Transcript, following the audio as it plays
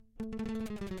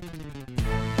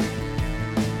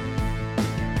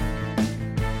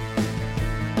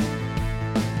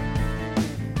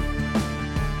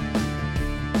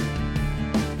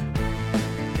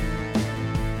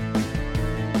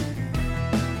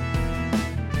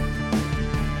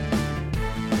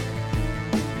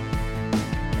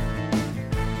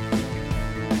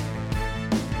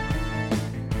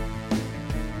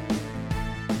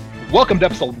Welcome to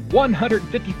episode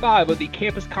 155 of the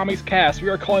Campus Comics Cast. We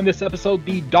are calling this episode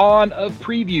the Dawn of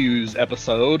Previews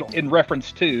episode in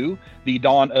reference to the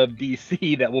Dawn of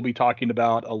DC that we'll be talking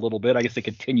about a little bit. I guess a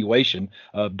continuation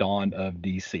of Dawn of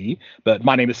DC. But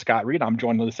my name is Scott Reed. I'm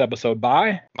joined on this episode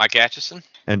by Mike Atchison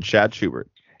and Chad Schubert.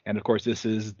 And of course, this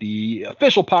is the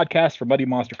official podcast for Muddy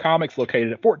Monster Comics,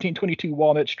 located at 1422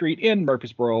 Walnut Street in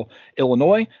Murfreesboro,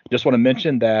 Illinois. Just want to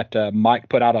mention that Mike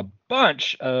put out a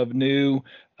bunch of new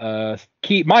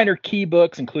minor key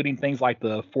books, including things like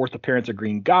the fourth appearance of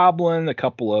Green Goblin, a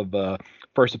couple of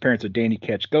first appearance of Danny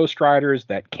Ketch Ghost Riders,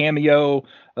 that cameo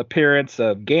appearance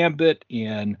of Gambit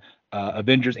in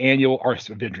X-Men Annual,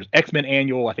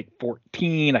 I think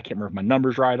 14. I can't remember if my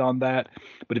number's right on that.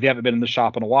 But if you haven't been in the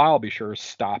shop in a while, be sure to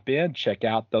stop in, check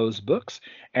out those books.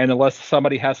 And unless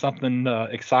somebody has something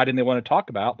exciting they want to talk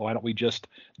about, why don't we just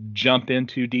jump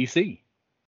into DC?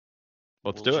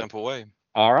 Let's do it. Jump away.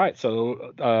 All right.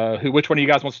 So which one of you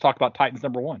guys wants to talk about Titans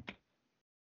 #1?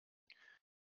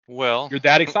 Well, you're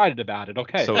that excited about it.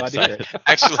 Okay. So excited.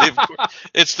 Actually, of course,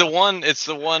 it's the one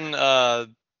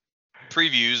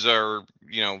previews or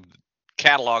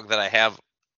catalog that I have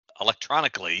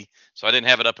electronically, so I didn't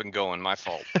have it up and going. My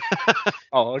fault.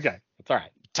 Oh, okay, that's all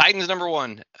right. Titans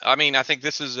 #1. I mean, I think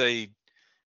this is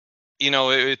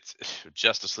it's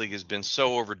Justice League has been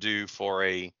so overdue for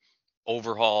a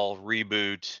overhaul,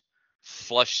 reboot,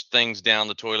 flush things down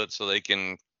the toilet so they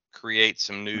can create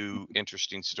some new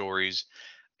interesting stories.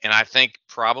 And I think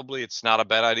probably it's not a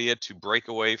bad idea to break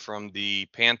away from the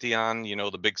pantheon,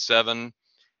 the big seven,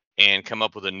 and come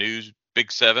up with a new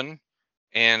big seven.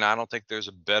 And I don't think there's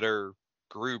a better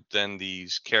group than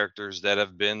these characters that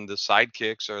have been the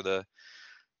sidekicks or the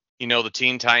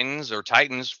Teen Titans or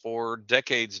Titans for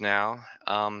decades now.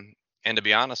 And to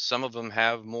be honest, some of them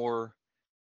have more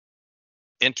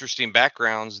interesting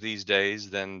backgrounds these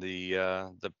days than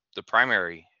the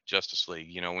primary Justice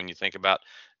League. When you think about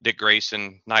Dick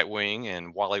Grayson, Nightwing,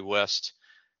 and Wally West,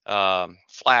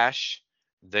 Flash,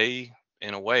 they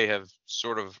in a way have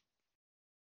sort of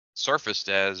surfaced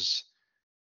as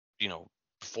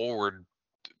forward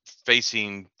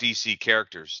facing DC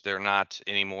characters. They're not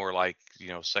anymore like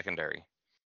secondary.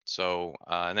 So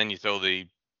and then you throw the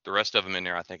rest of them in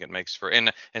there, I think it makes for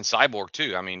and Cyborg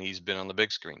too. I mean, he's been on the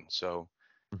big screen, so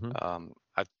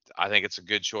I think it's a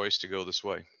good choice to go this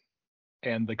way.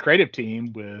 And the creative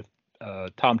team with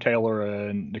Tom Taylor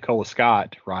and Nicola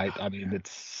Scott, right? I mean,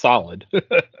 it's solid.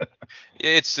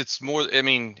 It's more. I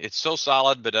mean, it's so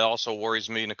solid, but it also worries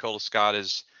me. Nicola Scott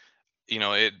is,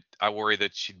 I worry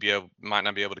that might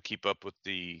not be able to keep up with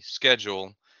the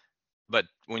schedule. But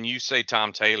when you say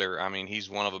Tom Taylor, I mean, he's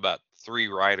one of about 3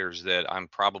 writers that I'm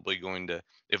probably going to,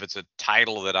 if it's a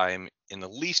title that I am in the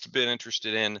least bit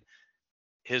interested in,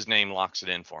 his name locks it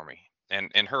in for me.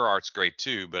 And her art's great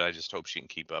too, but I just hope she can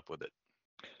keep up with it.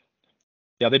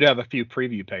 Yeah, they do have a few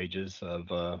preview pages of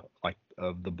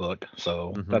the book.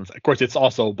 So that's, of course, it's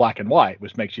also black and white,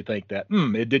 which makes you think that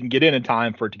it didn't get in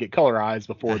time for it to get colorized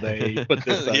before they put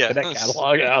this Connect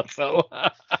catalog out. So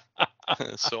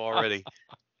so already.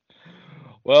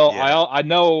 Well, yeah. I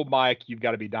know, Mike, you've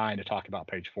got to be dying to talk about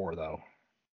page 4, though.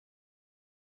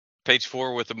 Page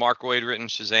 4 with the Mark Waid written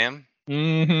Shazam.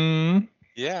 Mm-hmm.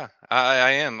 Yeah,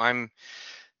 I am.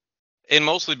 And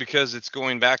mostly because it's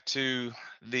going back to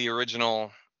the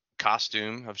original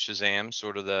costume of Shazam,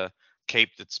 sort of the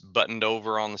cape that's buttoned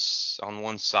over on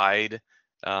one side,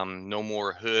 no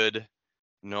more hood,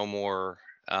 no more.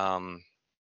 I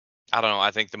don't know.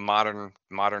 I think the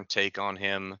modern take on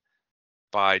him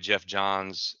by Jeff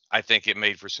Johns, I think it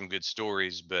made for some good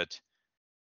stories, but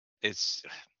it's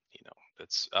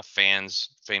it's a fan's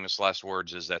famous last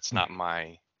words is that's not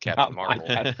my Captain Marvel.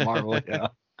 Captain Marvel, yeah.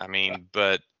 I mean,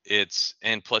 but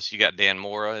and plus you got Dan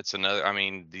Mora. It's another. I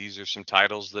mean, these are some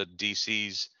titles that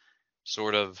DC's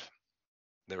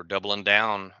they're doubling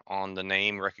down on the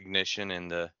name recognition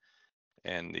and the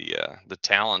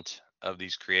talent of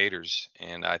these creators.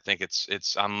 And I think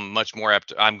I'm much more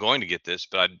apt. I'm going to get this,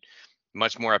 but I'm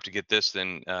much more apt to get this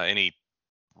than any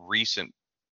recent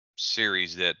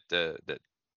series that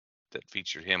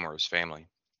featured him or his family.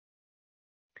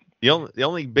 The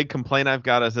only big complaint I've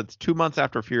got is it's 2 months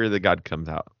after Fury of the God comes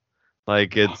out.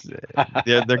 Like they're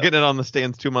getting it on the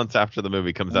stands 2 months after the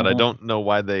movie comes out. I don't know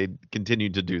why they continue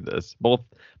to do this. Both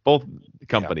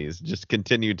companies just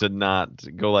continue to not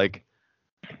go like,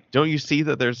 don't you see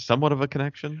that there's somewhat of a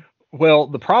connection? Well,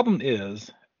 the problem is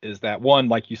that one,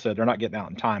 like you said, they're not getting out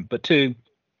in time, but two,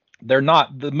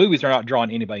 the movies are not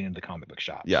drawing anybody into the comic book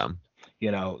shops. Yeah.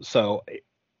 So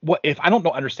what if I don't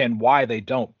understand why they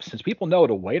don't, since people know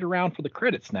to wait around for the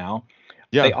credits now.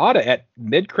 Yeah. They ought to, at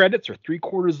mid credits or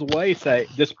 3/4 of the way, say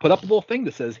just put up a little thing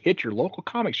that says hit your local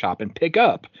comic shop and pick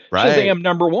up Right. Shazam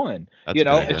 #1. That's You a good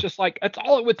know, idea. it's just like that's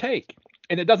all it would take,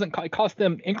 and it doesn't cost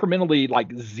them incrementally like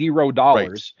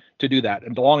 $0 to do that,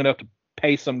 and long enough to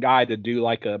pay some guy to do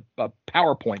like a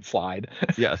PowerPoint slide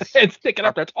Yes. and stick it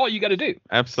up there. That's all you got to do,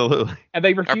 Absolutely. and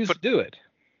they refuse to do it.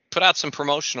 Put out some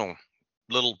promotional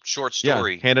little short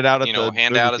story. Yeah. Hand it out at the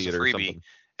hand movie out as a theater or freebie something.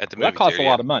 at the Well, movie that costs theater,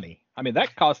 a lot of money. I mean,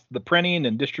 that costs the printing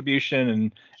and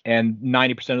distribution, and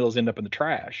 90% of those end up in the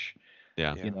trash.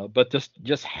 Yeah. You know, but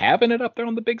just having it up there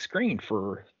on the big screen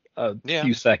for a Yeah.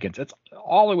 few seconds, it's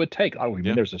all it would take. Oh, you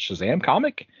mean there's a Shazam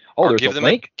comic? Oh, Or there's give a them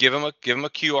link, give them a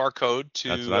QR code to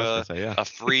That's what I was gonna say. Yeah. a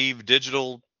free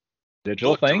digital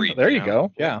digital book to thing. read, There you you know?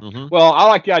 go. Yeah. Mhm. Well, I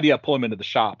like the idea of pulling them into the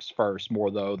shops first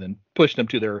more though than pushing them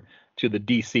to the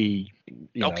DC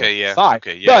Okay, yeah. side.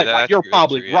 Okay, yeah, But that's you're true,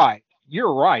 probably yeah. right.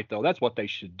 You're right though. That's what they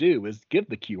should do is give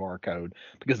the QR code,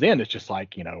 because then it's just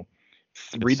like,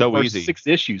 read so the first easy. 6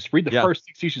 issues. Read the Yeah. first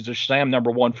 6 issues of Shazam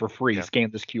 #1 for free. Yeah. Scan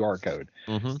this QR code.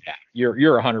 Mhm. Yeah,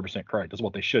 you're 100% correct. That's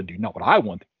what they should do, not what I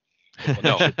want.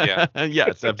 No, yeah. Yes,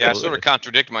 absolutely. Yeah, I sort of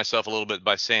contradict myself a little bit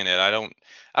by saying it. I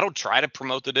don't try to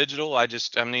promote the digital. I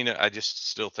just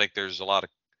still think there's a lot of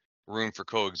room for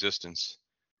coexistence.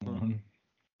 Mhm.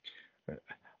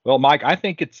 Well, Mike, I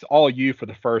think it's all you for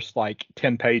the first like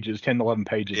 10 pages, 10 to 11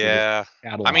 pages. Yeah. Of this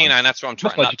catalog. I mean, and that's what I'm Must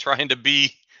trying. let Not trying to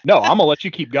be. No, I'm gonna let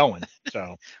you keep going.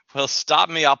 So Well, stop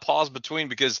me. I'll pause between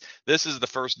because this is the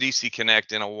first DC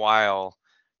Connect in a while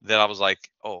that I was like,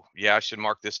 oh yeah, I should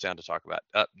mark this down to talk about.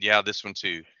 Yeah, this one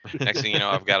too. Next thing you know,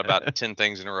 I've got about 10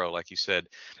 things in a row, like you said.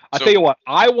 I So- tell you what,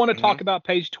 I want to Mhm. talk about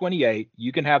page 28.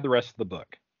 You can have the rest of the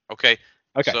book. Okay.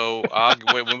 Okay. So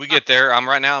when we get there,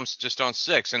 right now I'm just on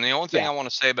 6, and the only thing Yeah. I want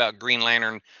to say about Green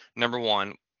Lantern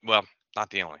 #1, well, not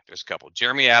the only. There's a couple.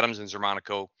 Jeremy Adams and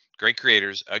Zermanico, great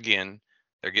creators. Again,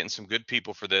 they're getting some good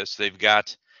people for this. They've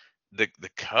got the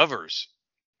covers.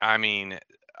 I mean,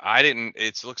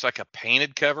 it looks like a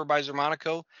painted cover by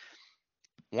Zermanico.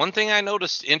 One thing I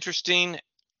noticed interesting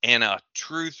and a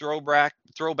true throwback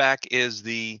is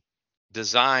the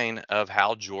design of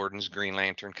Hal Jordan's Green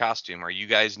Lantern costume. Are you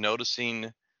guys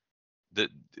noticing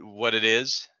what it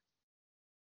is?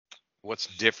 What's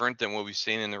different than what we've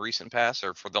seen in the recent past,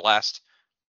 or for the last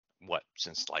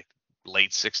since like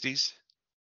late 60s?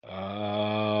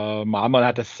 I'm gonna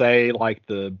have to say like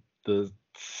the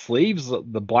sleeves, the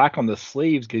black on the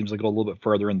sleeves gives like go a little bit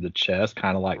further in the chest,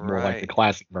 kind of like more like the Right.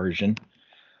 classic version.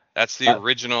 That's the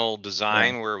original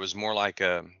design where it was more like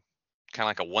a kind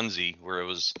of like a onesie, where it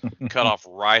was cut off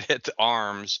right at the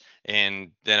arms,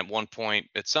 and then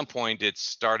at some point it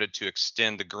started to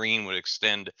extend. The green would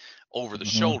extend over the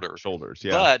shoulder. Shoulders.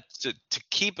 Yeah. But to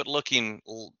keep it looking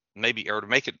maybe, or to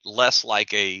make it less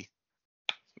like a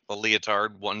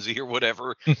leotard onesie or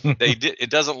whatever, it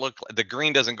doesn't look, the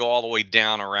green doesn't go all the way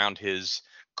down around his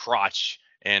crotch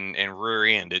and rear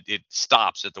end. It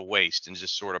stops at the waist and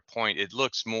just sort of it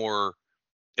looks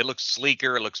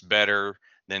sleeker, it looks better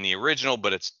than the original,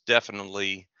 but it's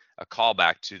definitely a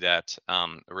callback to that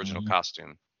original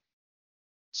costume.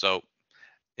 So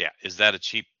yeah, is that a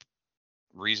cheap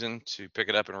reason to pick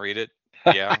it up and read it?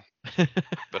 Yeah.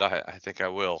 But I think I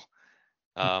will.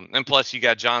 And plus you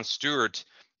got John Stewart.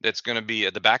 That's going to be,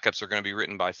 the backups are going to be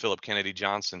written by Philip Kennedy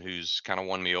Johnson, who's kind of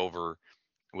won me over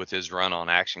with his run on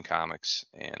Action Comics,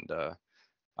 and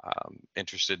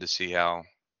interested to see how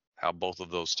both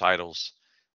of those titles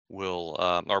will,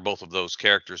 or both of those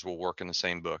characters will work in the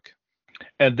same book.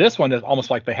 And this one is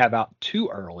almost like they have out too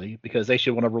early, because they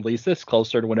should want to release this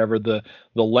closer to whenever the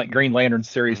Green Lantern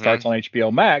series starts on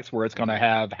HBO Max, where it's going to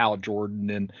have Hal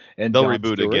Jordan and They'll John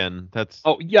reboot Stewart. again. That's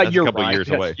You're a couple right. years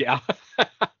away. Yeah,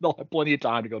 they'll have plenty of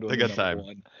time to go to They a got number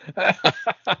time.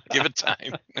 one. Give it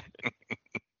time.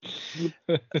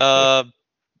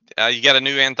 You got a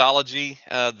new anthology,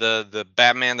 the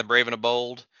Batman, the Brave and the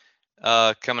Bold,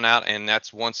 coming out, and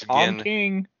that's once Tom again,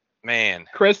 King, man,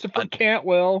 Christopher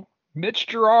Cantwell, Mitch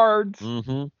Gerards.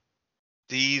 Mm-hmm.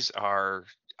 these are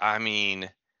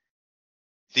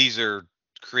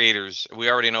creators. We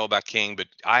already know about King, but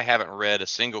I haven't read a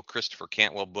single Christopher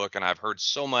Cantwell book, and I've heard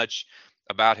so much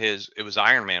about it was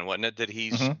Iron Man, wasn't it, that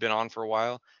he's been on for a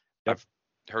while? Yep. I've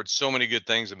heard so many good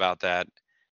things about that,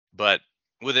 but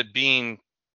with it being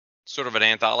sort of an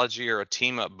anthology or a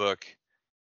team up book,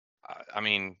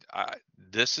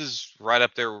 this is right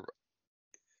up there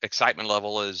excitement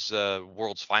level as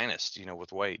World's Finest,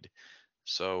 with Wade.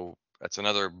 So that's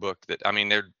another book that,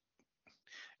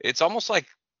 it's almost like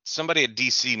somebody at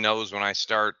DC knows when I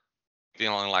start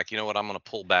feeling like, I'm going to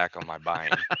pull back on my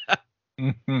buying.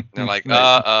 They're like,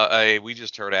 Right. hey, we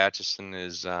just heard Atchison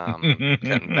is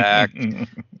cutting back.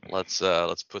 Let's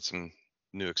put some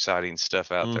new exciting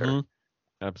stuff out there.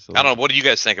 Mm-hmm. I Absolutely. don't know. What do you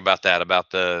guys think about that?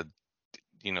 About the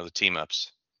team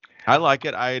ups? I like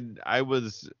it. I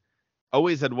was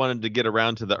always had wanted to get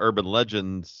around to the Urban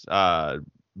Legends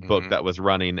book Mhm. that was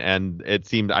running, and it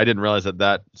seemed I didn't realize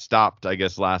that stopped. I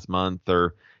guess last month,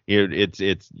 or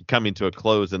it's coming to a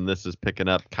close, and this is picking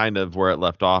up kind of where it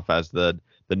left off as the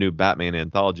new Batman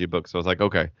anthology book. So I was like,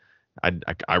 okay,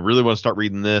 I really want to start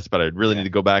reading this, but I really need to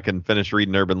go back and finish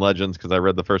reading Urban Legends because I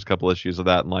read the first couple issues of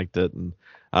that and liked it. And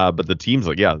but the teams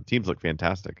look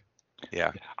fantastic.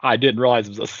 Yeah. I didn't realize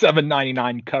it was a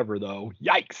 $7.99 cover though.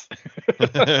 Yikes.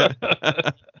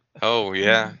 Oh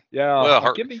yeah. Yeah.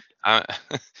 Well, Give me.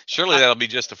 surely that'll be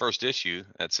just the first issue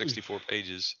at 64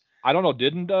 pages. I don't know.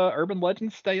 Didn't Urban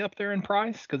Legends stay up there in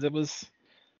price? Because it was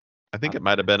I think it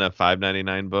might have been a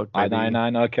 $5.99 book. Maybe.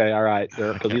 $5.99. Okay, all right.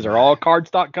 Because can't these are remember. all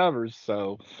cardstock covers.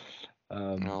 So,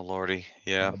 Oh lordy.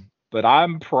 Yeah. but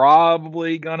I'm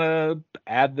probably gonna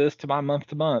add this to my month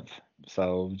to month.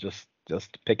 So just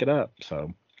pick it up.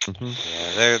 So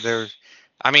Mhm. Yeah. They're.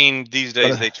 I mean, these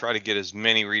days But, they try to get as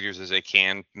many readers as they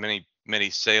can, many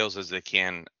sales as they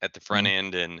can at the front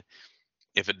end, and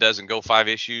if it doesn't go 5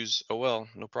 issues, oh well,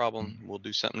 no problem. We'll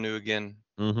do something new again.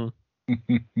 Mhm.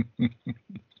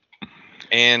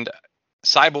 And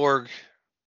Cyborg,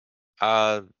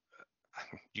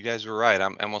 you guys were right.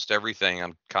 I'm almost everything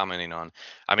I'm commenting on.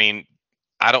 I mean,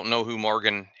 I don't know who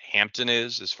Morgan Hampton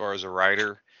is as far as a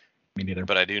writer, me neither.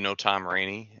 but I do know Tom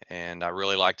Rainey, and I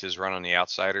really liked his run on The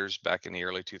Outsiders back in the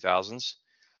early 2000s.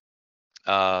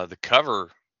 The cover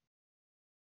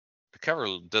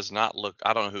does not look.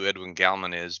 I don't know who Edwin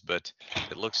Gallman is, but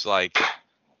it looks like.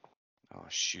 Oh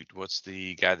shoot, what's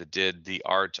the guy that did the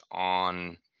art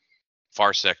on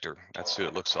Far Sector? That's who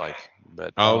it looks like.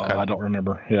 But Oh, okay. I don't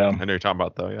remember. Yeah. I know you're talking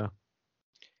about though. Yeah.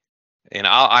 and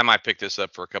I might pick this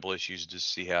up for a couple issues to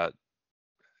see how it,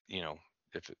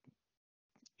 if it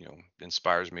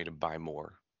inspires me to buy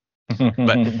more. But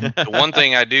the one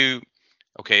thing I do,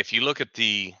 okay, if you look at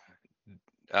the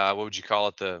what would you call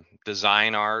it, the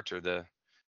design art or the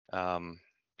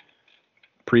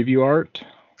preview art.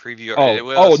 preview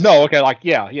Oh no. Okay. Like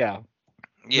yeah. yeah,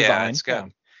 Design, it's got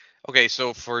okay.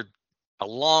 So for a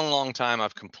long time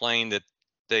I've complained that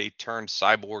they turned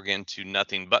Cyborg into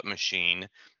nothing but machine,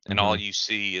 and all you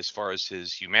see as far as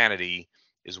his humanity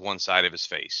is one side of his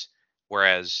face,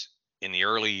 whereas in the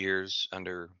early years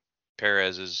under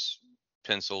Perez's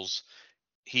pencils,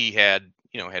 he had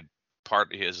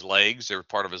part of his legs, there were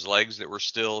part of his legs that were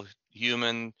still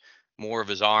human, more of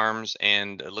his arms,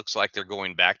 and it looks like they're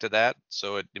going back to that,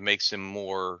 so it makes him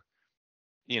more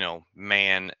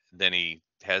man than he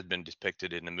has been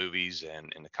depicted in the movies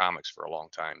and in the comics for a long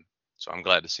time. So I'm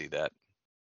glad to see that.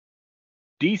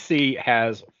 DC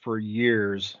has for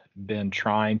years been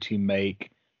trying to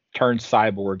turn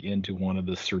Cyborg into one of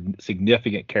the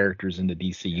significant characters in the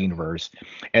DC universe,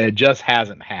 and it just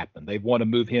hasn't happened. They want to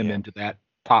move him into that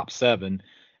top 7,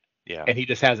 and he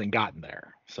just hasn't gotten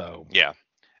there. So yeah,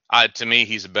 to me,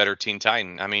 he's a better Teen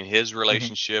Titan. I mean, his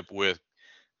relationship with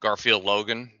Garfield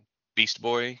Logan, Beast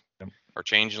Boy, or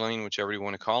Changeling, whichever you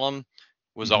want to call him,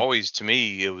 was always, to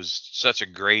me, it was such a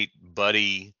great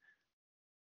buddy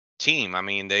team. I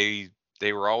mean, they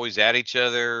were always at each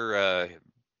other.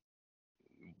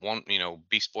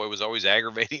 Beast Boy was always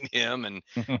aggravating him, and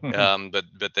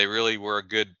but they really were a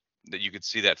good, that you could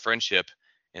see that friendship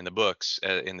in the books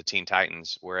in the Teen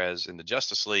Titans. Whereas in the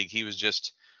Justice League, he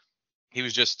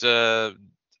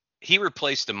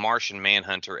replaced the Martian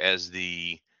Manhunter as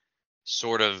the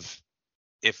sort of,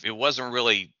 if it wasn't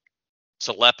really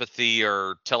telepathy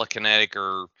or telekinetic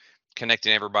or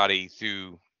connecting everybody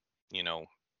through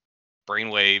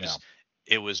brainwaves,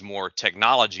 it was more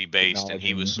technology based, and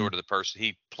he was sort of the person,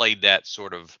 he played that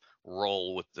sort of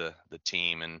role with the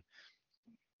team, and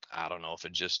I don't know if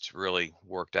it just really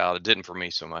worked out. It didn't for me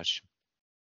so much.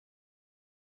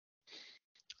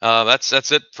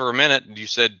 That's it for a minute. You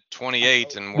said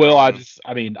 28, and I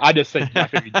just think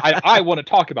I want to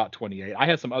talk about 28. I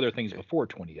had some other things before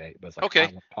 28, but it's like,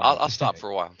 okay, I'll stop for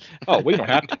a while. Oh, we don't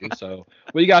have to. So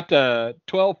we got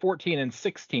 12, 14, and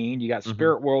 16. You got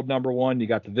Spirit World #1. You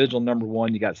got The Vigil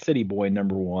 #1. You got City Boy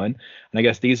 #1. And I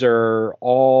guess these are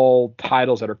all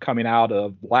titles that are coming out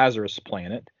of Lazarus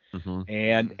Planet.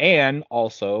 And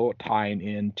also tying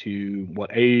into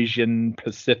what Asian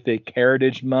Pacific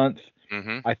Heritage Month.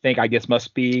 I guess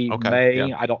must be May.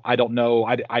 Yeah. I don't know.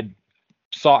 I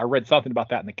read something about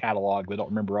that in the catalog, but I don't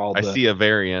remember all. I see a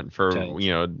variant for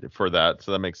for that,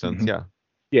 so that makes sense.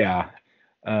 Yeah.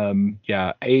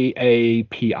 Yeah,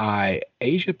 AAPI,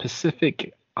 Asia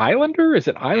Pacific Islander. Is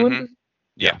it Islander?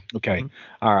 Yeah. Okay. Mhm.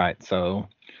 All right. So,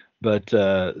 but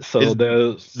so Is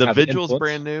those The have Vigil's influence.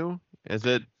 brand new. Is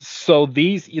it? So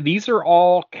these are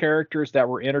all characters that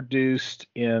were introduced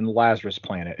in Lazarus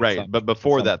Planet. Right, but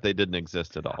before that they didn't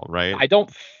exist at all, right? I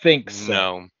don't think so.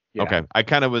 No. Yeah. Okay.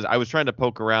 I was trying to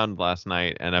poke around last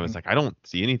night and I was like, I don't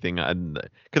see anything.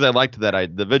 Because I liked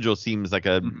that the Vigil seems like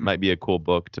might be a cool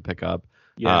book to pick up.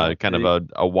 Yeah. Kind of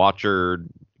a Watcher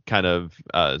kind of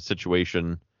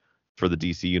situation for the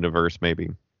DC universe,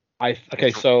 maybe.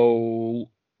 So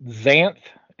Xanth,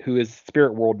 who is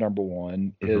Spirit World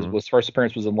 #1, was first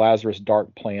appearance was in Lazarus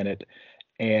Dark Planet,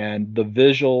 and the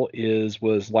Vigil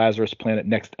was Lazarus Planet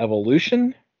Next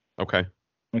Evolution. Okay.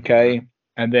 Okay.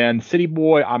 And then City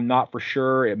Boy, I'm not for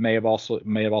sure. It may have also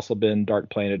been Dark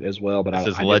Planet as well, but This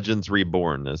is Legends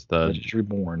Reborn is the Legends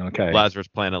Reborn. Okay. Lazarus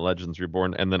Planet Legends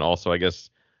Reborn, and then also I guess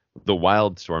the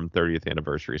Wildstorm 30th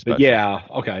anniversary special. Yeah,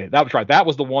 okay, that was right. That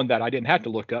was the one that I didn't have to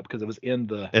look up because it was in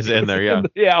the. It's in there, yeah.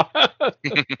 Yeah.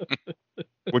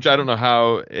 Which I don't know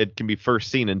how it can be first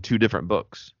seen in two different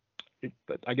books.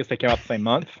 But I guess they came out the same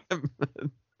month.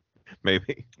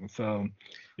 Maybe. So,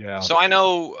 yeah. So I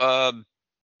know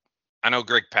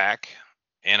Greg Pak,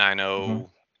 and I know,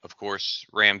 of course,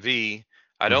 Ram V.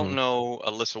 I don't know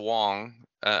Alyssa Wong.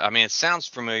 I mean, it sounds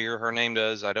familiar. Her name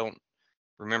does. I don't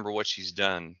remember what she's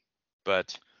done,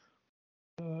 but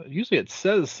usually it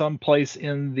says someplace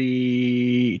in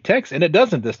the text, and it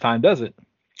doesn't this time, does it?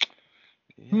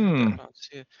 Yeah, I don't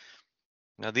see it.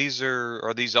 Now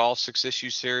are these all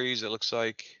 6-issue series? It looks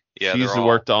like. Yeah, she's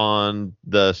worked on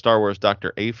the Star Wars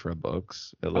Dr. Aphra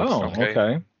books. It looks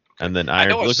okay. And then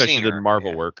it looks like she did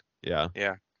Marvel work. Yeah.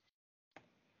 Yeah.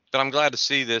 But I'm glad to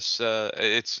see this.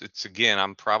 It's again,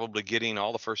 I'm probably getting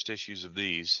all the first issues of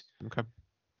these. Okay.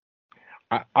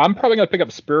 I'm probably gonna pick up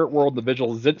Spirit World. The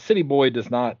Vigil City Boy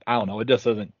does not. I don't know. It just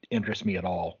doesn't interest me at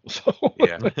all. So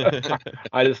yeah,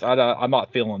 I'm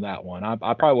not feeling that one.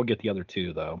 I probably will get the other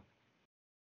two though.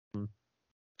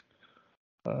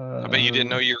 I bet you didn't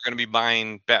know you were going to be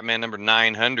buying Batman number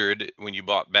 900 when you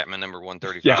bought Batman number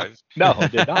 135. Yeah. No, I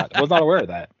did not. I was not aware of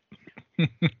that.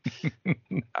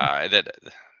 That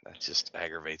just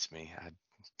aggravates me.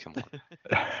 Come on.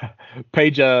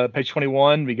 Page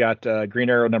 21, we got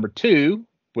Green Arrow #2,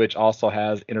 which also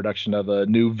has introduction of a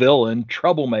new villain,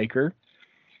 Troublemaker.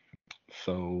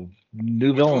 So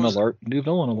new villain alert.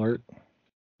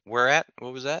 Where at?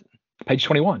 What was that? Page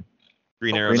 21.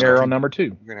 Green Arrow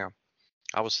 #2. Green Arrow.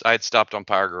 I had stopped on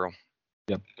Power Girl.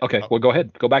 Yep. Okay. Well, go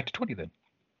ahead. Go back to 20 then.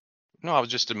 No, I was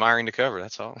just admiring the cover.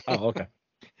 That's all. Oh, okay.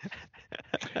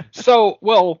 So,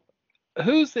 well,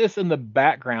 who's this in the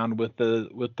background with the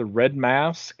red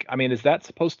mask? I mean, is that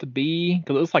supposed to be?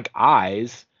 Because it looks like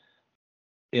eyes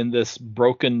in this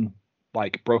broken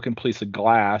piece of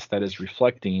glass that is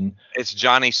reflecting. It's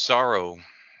Johnny Sorrow.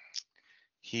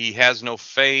 He has no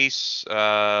face.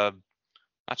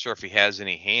 Not sure if he has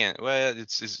any hand. Well, I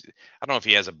don't know if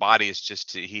he has a body. It's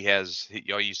just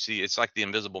all you see. It's like the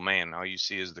Invisible Man. All you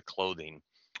see is the clothing.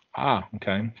 Ah,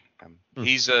 okay.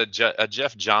 He's a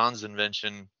Jeff Johns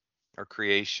invention or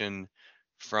creation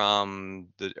from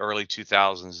the early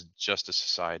 2000s Justice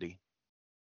Society.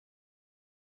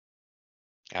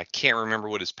 I can't remember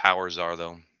what his powers are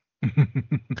though.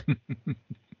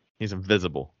 He's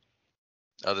invisible.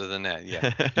 Other than that,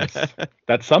 yeah.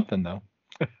 That's something though.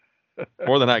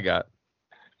 More than I got.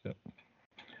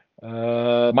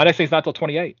 My next thing's not till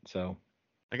 28, so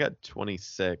I got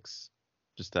 26.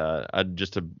 Just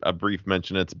a brief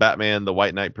mention. It's Batman: The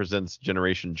White Knight Presents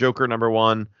Generation Joker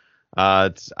 #1.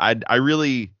 I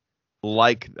really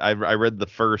like. I read the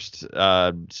first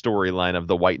storyline of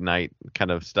the White Knight kind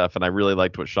of stuff, and I really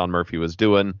liked what Sean Murphy was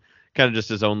doing. Kind of just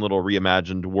his own little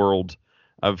reimagined world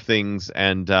of things,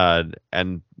 and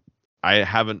I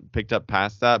haven't picked up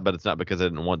past that, but it's not because I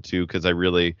didn't want to, because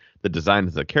the designs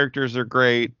of the characters are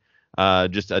great.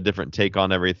 Just a different take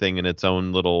on everything in its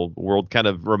own little world. Kind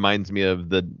of reminds me of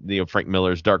the Frank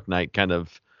Miller's Dark Knight, kind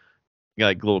of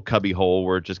like little cubby hole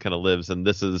where it just kind of lives. And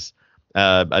this is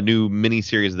a new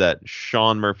miniseries that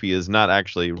Sean Murphy is not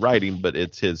actually writing, but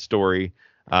it's his story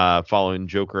following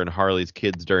Joker and Harley's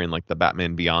kids during like the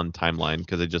Batman Beyond timeline,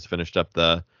 because they just finished up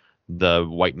the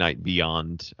White Knight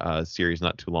Beyond series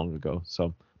not too long ago.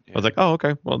 So I was like, oh,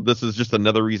 okay. Well, this is just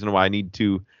another reason why I need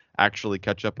to actually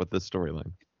catch up with this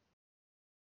storyline.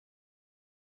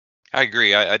 I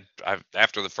agree. I've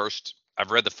read the first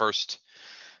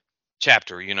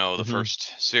chapter, the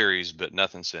first series, but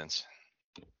nothing since.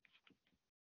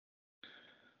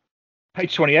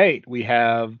 Page 28, we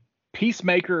have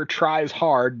Peacemaker Tries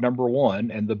Hard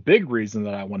 #1, and the big reason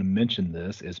that I want to mention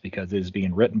this is because it is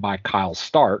being written by Kyle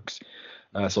Starks.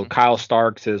 So Kyle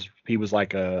Starks he was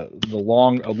like a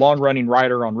long running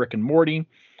writer on Rick and Morty,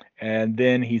 and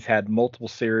then he's had multiple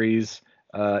series,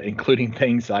 including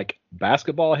things like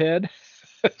Basketball Head.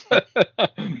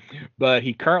 But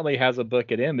he currently has a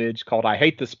book at Image called I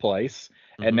Hate This Place,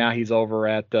 and now he's over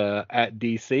at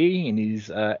DC,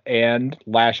 and and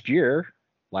last year,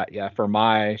 for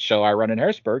my show I run in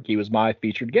Harrisburg, he was my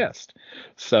featured guest.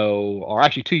 So, or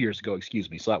actually 2 years ago, excuse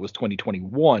me. So that was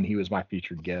 2021. He was my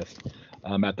featured guest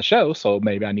at the show. So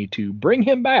maybe I need to bring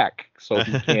him back so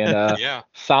he can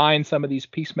sign some of these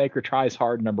Peacemaker Tries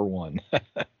Hard #1.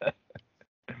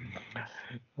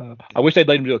 I wish they'd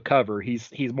let him do a cover.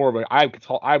 He's more of I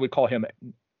would call him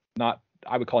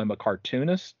a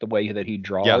cartoonist, the way that he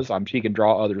draws. Yeah. He can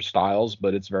draw other styles,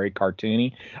 but it's very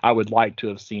cartoony. I would like to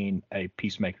have seen a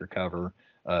Peacemaker cover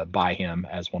by him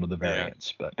as one of the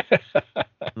variants. But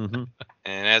and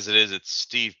as it is, it's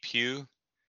Steve Pugh,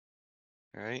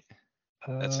 right?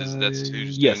 That's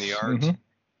who's doing the art.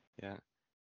 Yeah.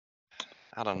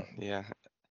 I don't. Yeah.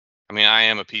 I mean, I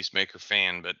am a Peacemaker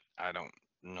fan, but I don't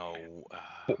know.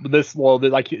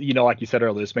 Like you said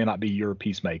earlier, this may not be your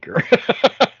Peacemaker.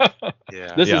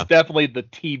 This is definitely the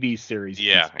TV series.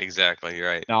 Yeah, exactly. You're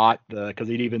right. Not because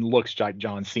it even looks like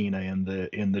John Cena in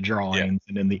the drawings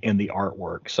and in the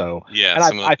artwork. So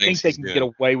and I think they can get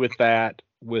away with that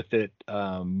with it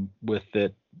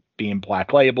being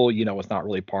Black Label. It's not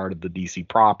really part of the DC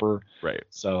proper. Right.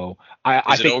 So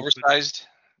I think oversized.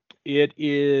 It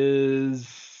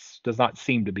does not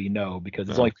seem to be, no, because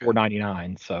it's only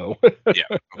 $4.99. So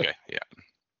Okay.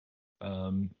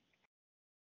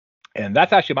 And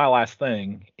that's actually my last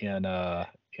thing in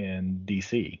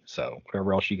DC. So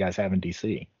whatever else you guys have in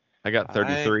DC. I got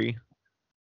 33.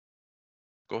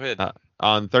 Go ahead.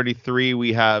 On 33,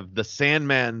 we have the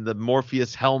Sandman, the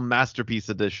Morpheus Helm Masterpiece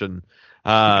Edition,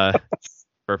 for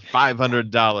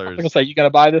 $500. I'm gonna say, you gonna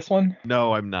buy this one?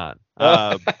 No, I'm not.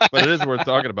 But it is worth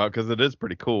talking about because it is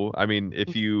pretty cool. I mean,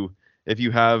 if you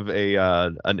have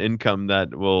an income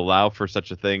that will allow for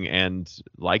such a thing and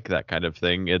like that kind of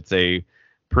thing, it's a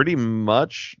pretty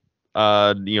much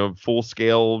full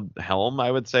scale helm.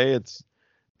 I would say it's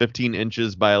 15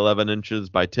 inches by 11 inches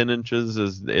by 10 inches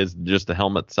is just the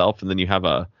helm itself, and then you have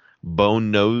a bone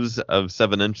nose of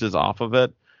 7 inches off of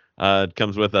it. It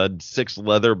comes with 6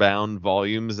 leather bound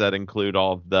volumes that include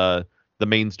all of the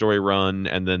main story run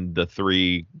and then the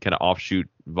 3 kind of offshoot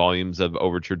volumes of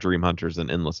Overture, Dream Hunters,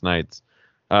 and Endless Nights.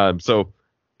 So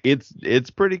it's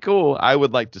pretty cool. I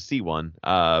would like to see one,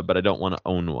 but I don't want to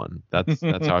own one. That's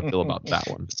how I feel about that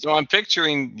one. So I'm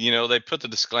picturing, they put the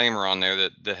disclaimer on there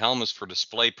that the helm is for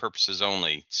display purposes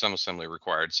only, some assembly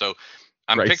required. So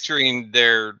I'm picturing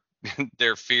their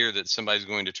fear that somebody's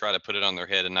going to try to put it on their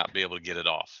head and not be able to get it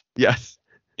off. Yes.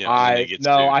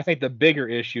 I think the bigger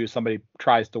issue is somebody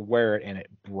tries to wear it and it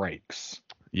breaks.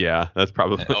 Yeah, that's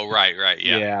probably. Oh, right,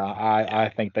 yeah. I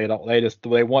think they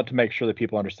want to make sure that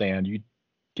people understand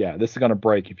this is going to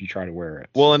break if you try to wear it.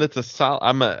 Well, and it's a solid.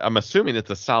 I'm assuming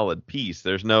it's a solid piece.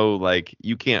 There's no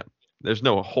there's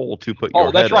no hole to put your head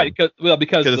in. Oh, that's right.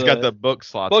 Because it's got the book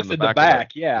slots books in the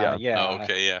back. Yeah. Oh,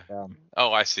 okay, yeah.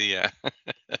 Oh, I see. Yeah.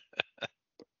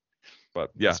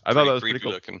 But yeah, I thought that was pretty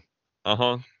cool. Looking.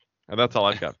 And that's all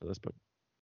I've got for this book.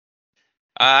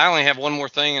 I only have one more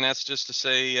thing, and that's just to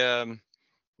say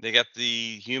they got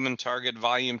the Human Target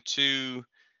Volume 2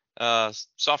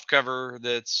 softcover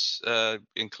that's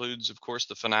includes, of course,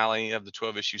 the finale of the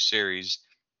 12-issue series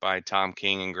by Tom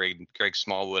King and Greg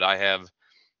Smallwood. I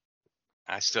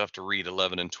still have to read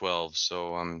 11 and 12,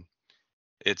 so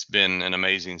it's been an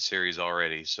amazing series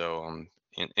already. So I'm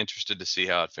interested to see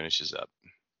how it finishes up.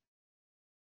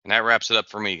 And that wraps it up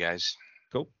for me, guys.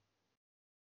 Cool.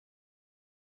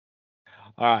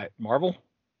 All right, Marvel.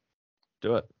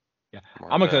 Do it. Yeah,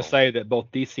 I'm going to say that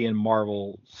both DC and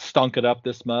Marvel stunk it up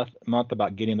this month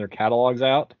about getting their catalogs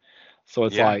out. So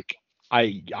it's like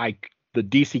the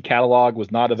DC catalog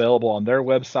was not available on their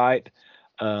website.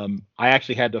 I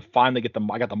actually had to finally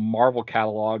I got the Marvel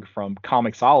catalog from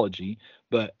Comixology,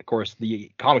 but of course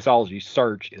the Comixology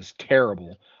search is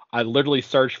terrible. I literally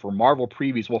searched for Marvel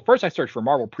previews. Well, first I searched for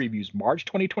Marvel previews March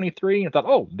 2023 and I thought,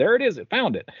 oh, there it is. It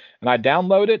found it. And I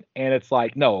download it and it's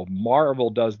like, no, Marvel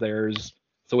does theirs.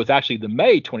 So it's actually the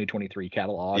May 2023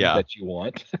 catalog that you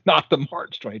want, not the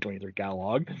March 2023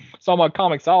 catalog. So I'm on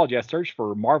Comixology. I searched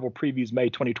for Marvel previews May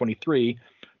 2023.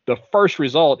 The first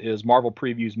result is Marvel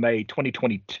previews May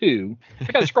 2022. I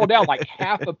got to scroll down like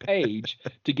half a page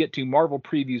to get to Marvel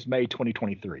previews May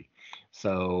 2023.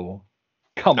 So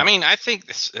Come on. I mean, I think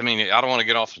this. I mean, I don't want to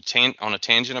get off on a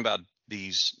tangent about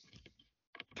these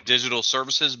digital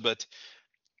services, but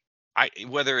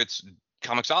whether it's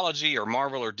Comixology or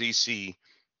Marvel or DC,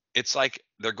 it's like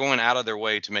they're going out of their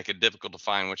way to make it difficult to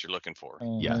find what you're looking for.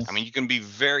 Yes. I mean, you can be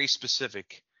very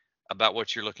specific about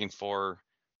what you're looking for,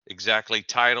 the exact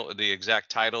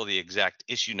title, the exact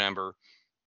issue number.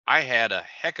 I had a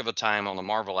heck of a time on the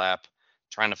Marvel app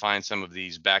trying to find some of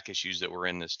these back issues that were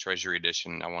in this Treasury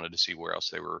edition. I wanted to see where else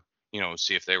they were,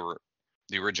 see if they were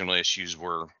the original issues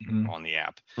were on the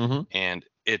app, and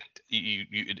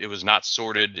it was not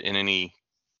sorted in any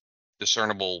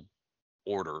discernible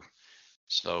order,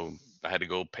 so I had to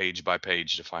go page by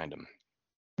page to find them.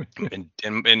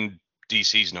 and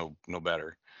DC's no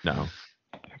better. No.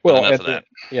 Well, enough of that.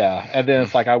 Yeah, and then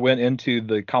it's like I went into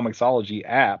the Comixology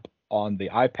app on the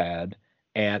iPad,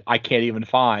 and I can't even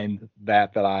find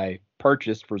that I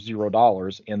purchased for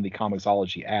 $0 in the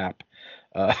Comixology app.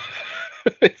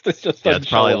 It's just it's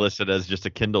probably listed as just a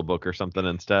Kindle book or something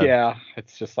instead. Yeah,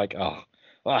 it's just like,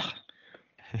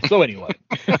 So anyway.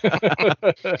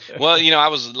 Well, I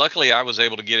was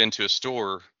able to get into a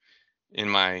store in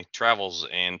my travels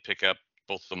and pick up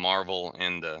both the Marvel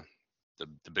and the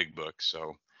big book.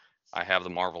 So I have the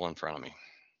Marvel in front of me.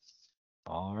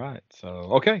 All right. So,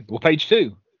 okay. Well, page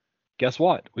 2. Guess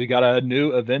what? We got a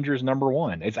new Avengers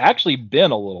 #1. It's actually been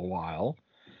a little while.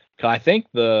 I think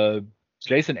the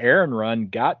Jason Aaron run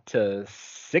got to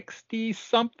 60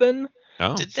 something.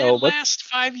 Oh. Did that last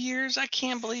 5 years? I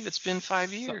can't believe it's been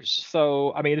 5 years.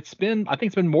 So I mean, I think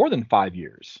it's been more than 5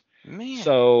 years. Man.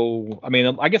 So I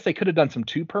mean, I guess they could have done some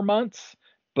 2 per month,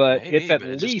 but it's at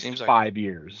least 5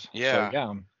 years. Yeah. So,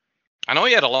 yeah. I know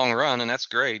he had a long run, and that's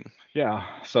great. Yeah.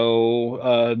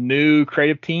 So new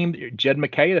creative team, Jed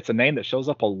MacKay. That's a name that shows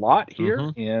up a lot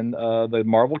here in the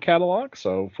Marvel catalog.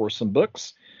 So for some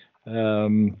books, I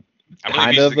believe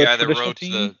he's the guy that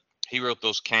wrote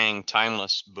those Kang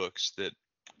Timeless books that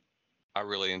I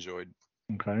really enjoyed.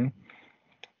 Okay.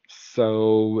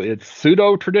 So it's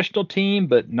pseudo traditional team,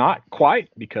 but not quite,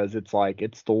 because it's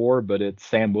Thor, but it's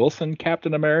Sam Wilson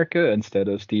Captain America instead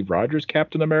of Steve Rogers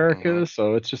Captain America.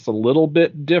 So it's just a little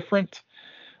bit different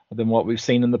than what we've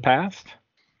seen in the past.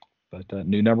 But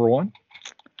new #1.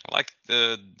 I like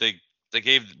they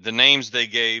gave the names they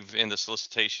gave in the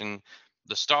solicitation: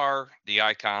 the Star, the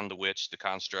Icon, the Witch, the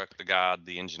Construct, the God,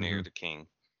 the Engineer, the King.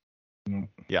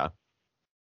 Yeah.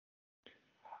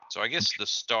 So I guess the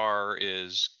Star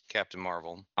is Captain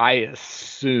Marvel. I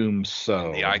assume so.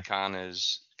 And the Icon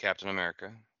is Captain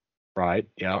America. Right.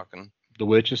 Yeah. The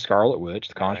Witch is Scarlet Witch.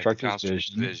 The Construct is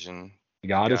Vision. The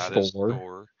God is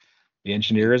Thor. The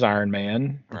Engineer is Iron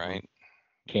Man. Right.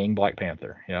 King, Black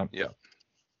Panther. Yeah. Yeah.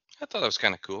 I thought that was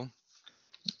kind of cool.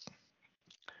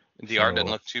 The art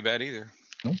didn't look too bad either.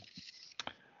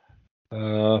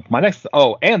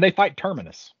 And they fight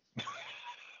Terminus.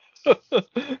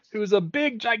 Who's a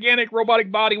big, gigantic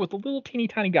robotic body with a little teeny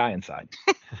tiny guy inside.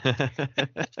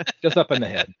 Just up in the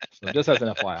head. So just as an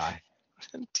FYI.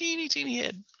 Teeny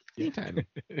head. Tiny.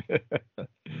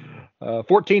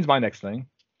 14's my next thing.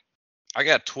 I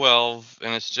got 12,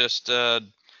 and it's just the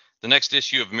next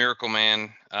issue of Miracle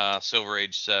Man, Silver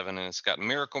Age 7, and it's got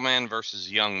Miracle Man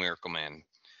versus Young Miracle Man.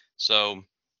 So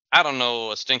I don't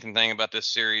know a stinking thing about this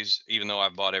series, even though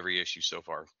I've bought every issue so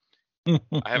far. I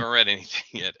haven't read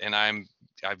anything yet, and I've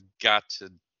got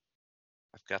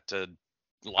to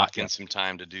lock in some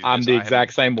time to do this. I'm the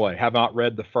exact same way. Have not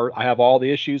read the first. I have all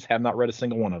the issues. Have not read a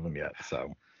single one of them yet.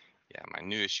 So yeah, my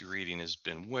new issue reading has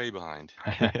been way behind.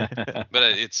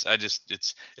 But it's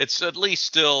at least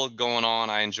still going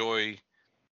on. I enjoy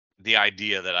the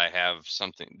idea that I have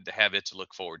it to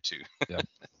look forward to. Yeah.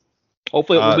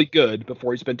 Hopefully it will be good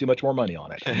before you spend too much more money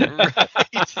on it.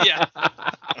 Right. Yeah.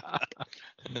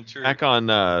 Back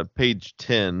on page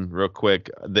 10, real quick,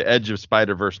 the Edge of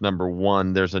Spider-Verse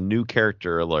 #1, there's a new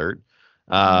character alert,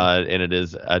 and it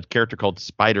is a character called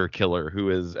Spider Killer, who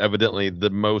is evidently the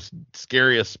most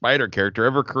scariest spider character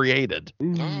ever created.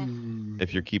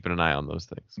 If you're keeping an eye on those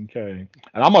things. Okay.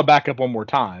 And I'm going to back up one more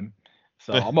time.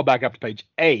 So I'm going to back up to page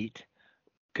 8,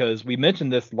 because we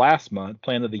mentioned this last month.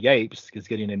 Planet of the Apes is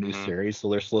getting a new series, so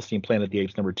they're soliciting Planet of the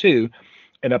Apes #2.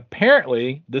 And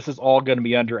apparently, this is all going to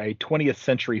be under a 20th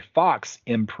Century Fox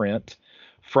imprint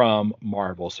from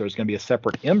Marvel. So there's going to be a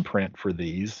separate imprint for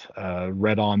these.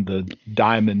 Read on the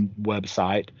Diamond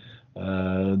website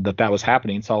that was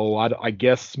happening. So I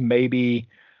guess maybe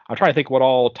I'm trying to think what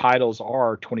all titles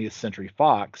are 20th Century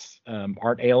Fox.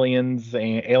 Aren't Alien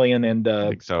and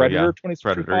Predator 20th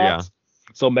Century Fox? Yeah.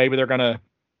 So maybe they're going to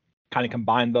kind of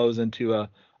combine those into a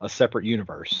separate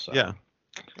universe. So. Yeah.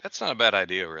 That's not a bad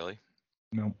idea, really.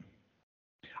 No.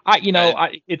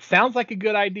 It sounds like a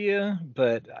good idea,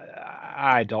 but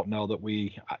I don't know that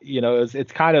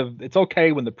it's kind of, it's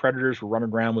okay when the Predators were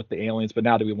running around with the aliens, but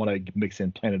now do we want to mix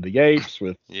in Planet of the Apes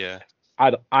with? Yeah.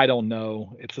 I don't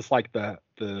know. It's just like the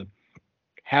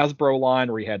Hasbro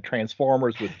line where you had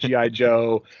Transformers with G.I.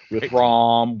 Joe, with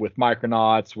ROM, with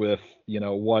Micronauts, with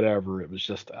whatever. It was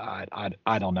just I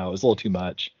don't know. It was a little too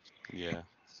much. Yeah.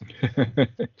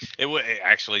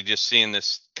 Actually, just seeing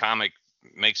this comic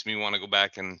makes me want to go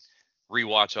back and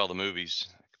rewatch all the movies.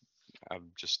 I've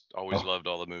just always loved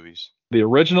all the movies. The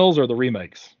originals or the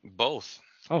remakes? Both.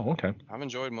 Oh, okay. I've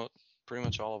enjoyed pretty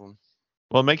much all of them.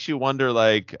 Well, it makes you wonder,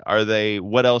 like,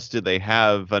 what else did they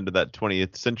have under that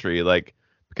 20th century? Like,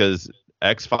 because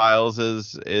X-Files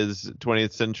is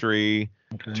 20th century,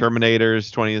 Okay.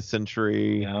 Terminator's 20th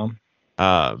century. Yeah.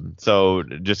 So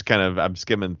just kind of, I'm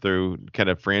skimming through kind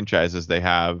of franchises they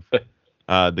have.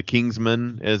 The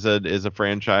Kingsman is a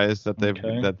franchise that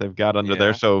they've got under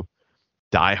there. So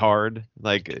Die Hard,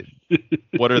 like,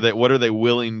 what are they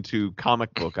willing to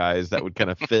comic book eyes that would kind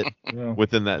of fit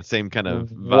within that same kind of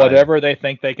vibe? Whatever they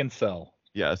think they can sell.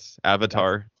 Yes,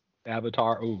 Avatar.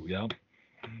 Oh, yeah.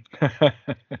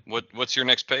 What's your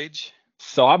next page?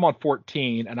 So I'm on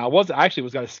 14, and I actually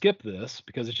was going to skip this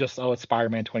because it's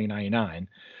Spider-Man 2099.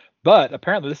 But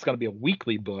apparently this is going to be a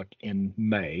weekly book in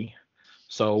May.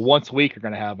 So once a week, you're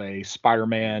going to have a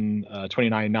Spider-Man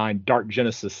 2099 Dark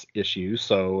Genesis issue.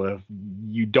 So if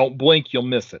you don't blink, you'll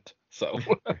miss it. So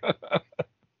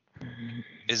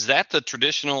is that the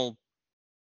traditional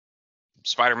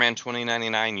Spider-Man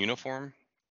 2099 uniform?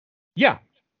 Yeah.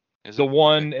 Is the it?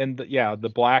 one and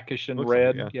the blackish and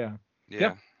red. Like, yeah.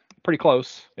 Yeah. Pretty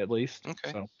close, at least.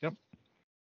 Okay. So, yep.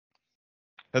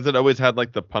 Has it always had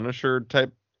like the Punisher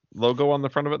type logo on the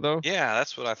front of it though? Yeah,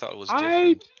 that's what I thought was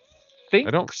I different.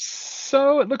 think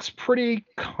so. It looks pretty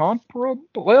comparable.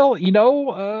 Well,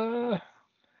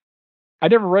 I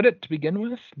never read it to begin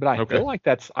with, but I feel like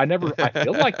that's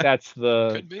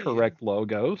the correct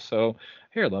logo. So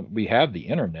here, we have the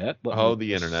internet.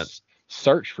 The internet.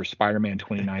 Search for Spider-Man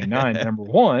 2099 number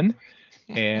 1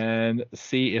 and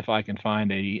see if I can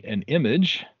find an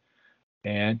image.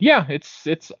 And yeah,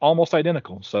 it's almost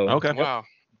identical. So okay. Wow.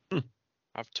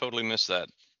 I've totally missed that.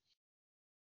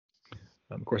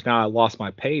 Of course, now I lost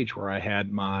my page where I had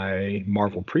my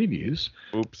Marvel previews.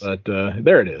 Oops. But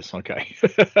there it is. Okay.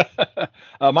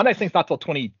 My next thing's not till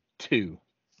 22.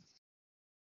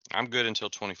 I'm good until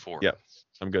 24. Yeah,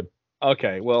 I'm good.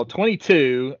 Okay, well,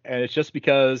 22, and it's just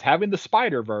because having the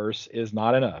Spider-Verse is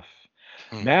not enough.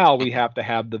 Now we have to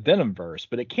have the Venomverse,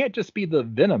 but it can't just be the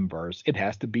Venomverse. It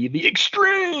has to be the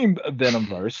extreme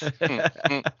Venomverse.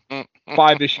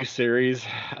 5-issue series.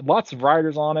 Lots of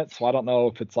writers on it, so I don't know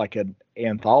if it's like an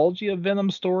anthology of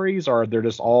Venom stories or they're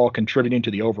just all contributing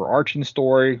to the overarching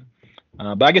story.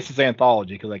 But I guess it's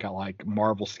anthology because they got like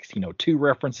Marvel 1602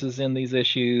 references in these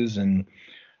issues and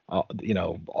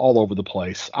all over the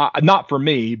place. Not for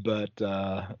me, but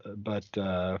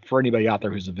for anybody out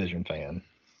there who's a Vision fan.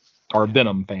 Or a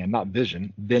Venom fan, not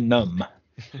Vision. Venom.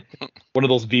 One of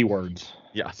those V words.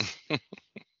 Yes.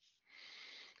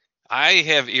 I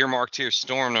have earmarked here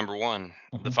Storm number 1,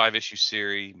 the 5-issue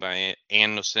series by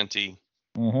Ann Nocenti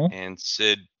and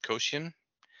Sid Koshian,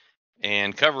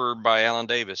 and cover by Alan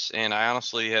Davis. And I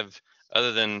honestly have,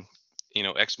 other than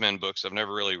X-Men books, I've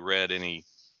never really read any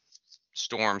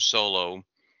Storm solo,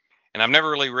 and I've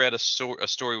never really read a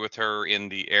story with her in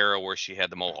the era where she had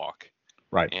the Mohawk.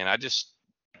 Right. And I just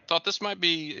thought this might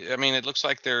be. I mean, it looks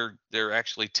like they're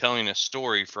actually telling a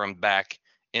story from back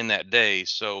in that day.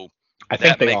 So I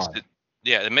think they makes are.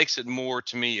 it makes it more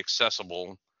to me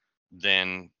accessible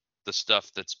than the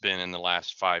stuff that's been in the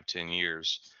last 5-10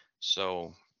 years.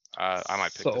 So I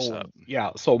might pick this up.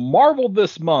 Yeah. So Marvel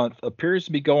this month appears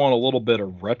to be going a little bit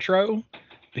of retro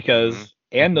because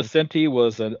Ann Nocenti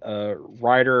was a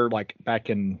writer like back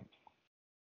in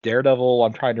Daredevil.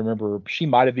 I'm trying to remember. She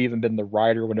might have even been the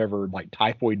writer whenever like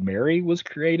Typhoid Mary was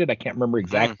created. I can't remember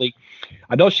exactly.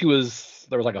 I know there was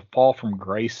like a Fall from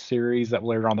Grace series that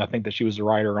later on I think that she was the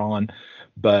writer on.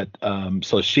 But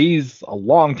so she's a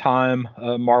long time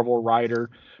Marvel writer.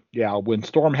 Yeah, when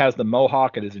Storm has the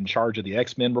Mohawk and is in charge of the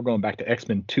X-Men, we're going back to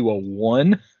X-Men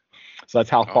 201. So that's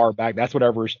how far back. That's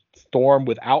whatever Storm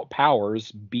without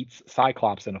powers beats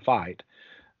Cyclops in a fight.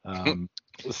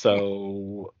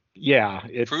 So yeah,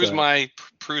 it proves my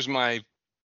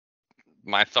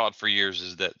thought for years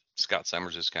is that Scott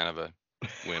Summers is kind of a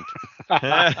wimp.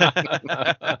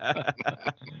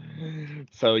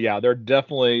 So yeah, they're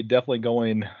definitely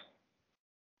going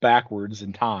backwards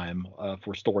in time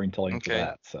for storytelling for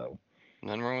that. So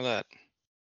nothing wrong with that.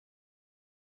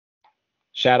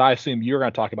 Shad, I assume you're going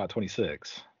to talk about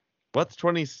 26. What's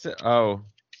 26? Oh,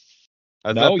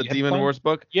 is No, that the you hadn't Demon played? Wars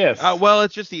book? Yes. Well,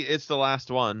 it's the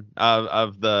last one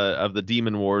of the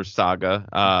Demon Wars saga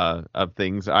of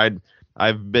things.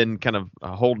 I've been kind of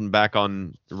holding back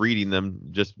on reading them,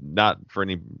 just not for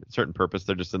any certain purpose.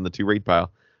 They're just in the to read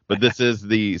pile. But this is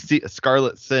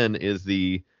Scarlet Sin is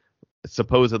the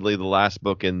supposedly the last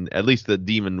book in at least the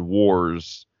Demon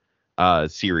Wars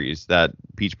series that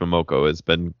Peach Momoko has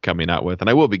been coming out with, and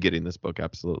I will be getting this book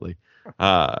absolutely.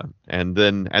 And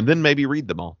then maybe read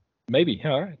them all. Maybe.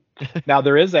 All right. Now,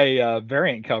 there is a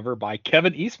variant cover by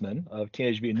Kevin Eastman of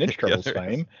Teenage Mutant Ninja Turtles there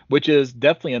fame, which is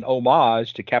definitely an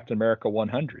homage to Captain America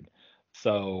 100.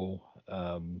 So,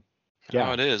 yeah.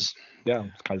 Oh, it is. Yeah,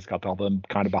 it's got all them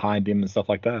kind of behind him and stuff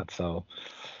like that. So,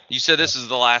 You said this is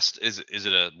the last. Is it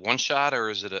a one shot or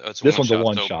is it a? It's a this one one's a shot,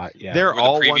 one so shot. Yeah. They're were the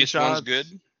all previous one ones shots.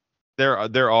 good?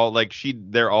 They're all like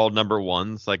they're all number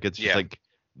ones. Like it's just Yeah. like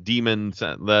Demons.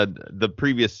 The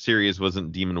previous series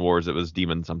wasn't Demon Wars. It was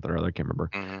Demon something or other. I can't remember.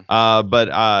 Mhm.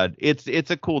 But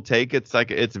it's a cool take. It's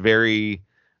like it's very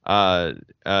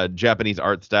Japanese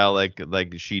art style,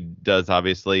 like she does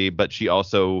obviously, but she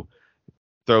also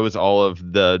throws all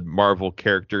of the Marvel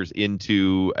characters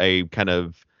into a kind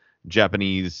of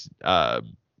Japanese kind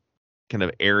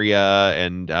of area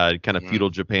and kind of Mhm. feudal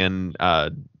Japan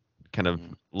kind of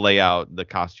Mhm. layout, the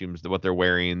costumes, what they're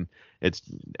wearing. It's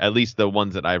at least the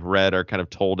ones that I've read are kind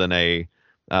of told in a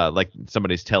like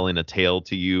somebody's telling a tale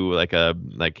to you,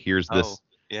 like here's Oh, this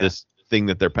yeah. this thing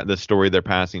that the story they're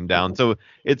passing down. So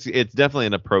it's definitely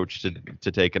an approach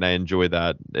to take, and I enjoy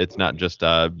that. It's not just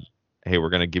hey, we're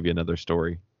gonna give you another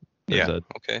story. There's Yeah.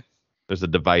 Okay. there's a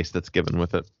device that's given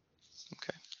with it.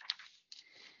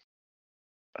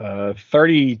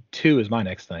 32 is my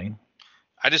next thing.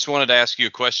 I just wanted to ask you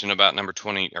a question about number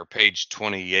 20 or page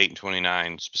 28 and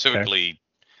 29, specifically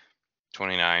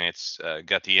 29. It's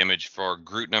got the image for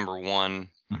Groot number 1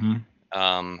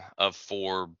 of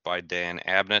 4 by Dan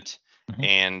Abnett, Mhm.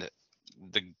 and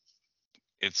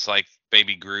it's like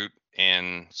Baby Groot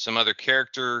and some other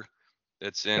character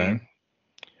that's in Okay.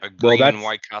 a Well, green and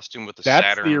white costume with a That's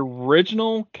Saturn. the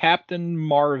original Captain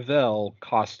Marvel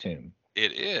costume.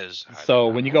 It is. So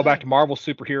when you go back to Marvel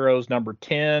Superheroes number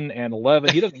 10 and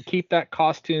 11, he doesn't keep that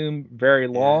costume very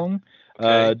long.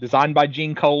 Okay. Designed by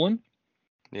Gene Colan.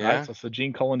 Yeah. Right? So it's the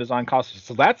Gene Colan design costume.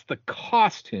 So that's the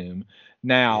costume.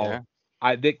 Now,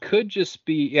 that could just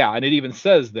be, and it even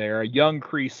says there, a young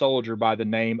Kree soldier by the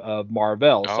name of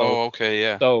Marvel. Oh, okay,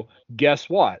 yeah. So guess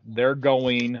what? They're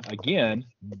going again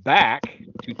back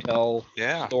to tell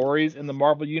stories in the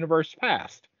Marvel Universe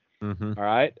past. Mm-hmm. All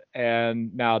right.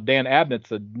 And now Dan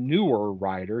Abnett's a newer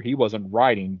writer. He wasn't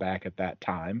writing back at that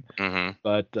time. Mm-hmm.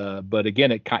 But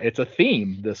again, it's a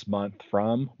theme this month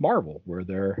from Marvel where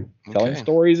they're telling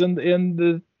stories in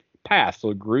the past.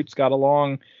 So Groot's got a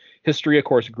long history. Of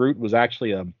course, Groot was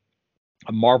actually a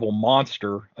Marvel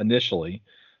monster initially.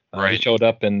 He showed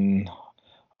up in,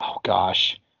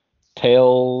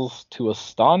 Tales to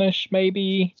Astonish,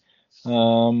 maybe.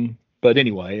 But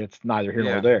anyway, it's neither here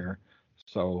nor there.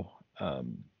 So,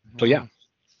 yeah.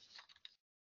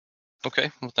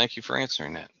 Okay. Well, thank you for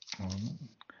answering that.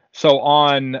 So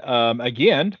on,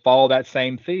 again, follow that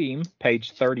same theme,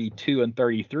 page 32 and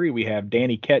 33, we have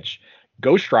Danny Ketch,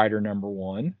 Ghost Rider number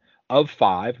 1 of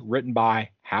 5, written by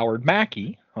Howard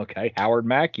Mackie. Okay, Howard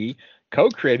Mackie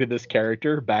co-created this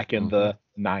character back in the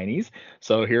 90s.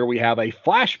 So here we have a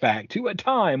flashback to a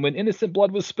time when innocent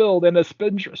blood was spilled and a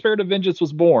spirit of vengeance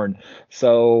was born.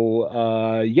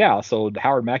 So, so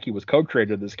Howard Mackie was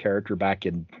co-creator of this character back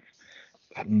in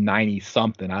 90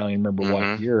 something. I don't even remember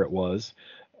what year it was.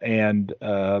 And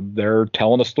they're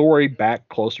telling a story back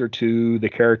closer to the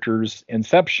character's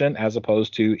inception as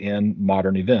opposed to in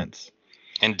modern events.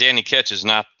 And Danny Ketch is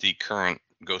not the current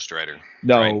Ghost Rider.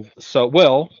 No. Right? So,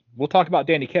 we'll talk about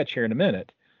Danny Ketch here in a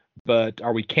minute,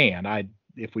 or we can,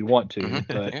 if we want to.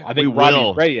 But I think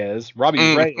Robbie Reyes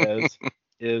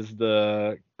is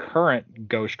the current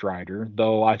Ghost Rider,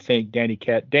 though I think Danny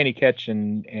Ketch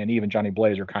and even Johnny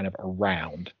Blaze are kind of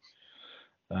around.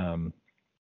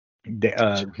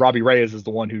 Robbie Reyes is the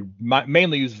one who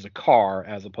mainly uses a car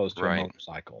as opposed to a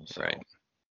motorcycle. So. Right.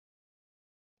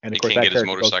 And of he course, can't that get his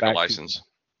motorcycle license.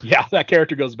 That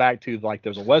character goes back to like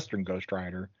there's a Western Ghost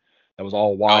Rider that was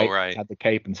all white, had the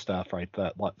cape and stuff, right?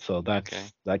 So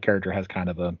that character has kind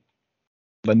of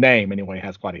the name anyway,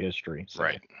 has quite a history. So.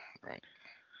 Right.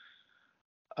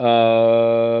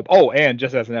 And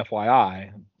just as an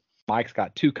FYI, Mike's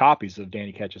got 2 copies of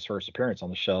Danny Ketch's first appearance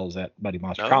on the shelves at Muddy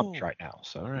Monster Comics right now.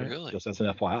 So just as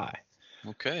an FYI.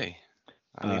 Okay.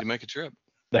 I need to make a trip.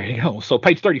 There you go. So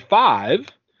page 35,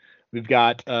 We've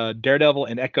got Daredevil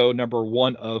and Echo number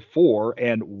 1 of 4,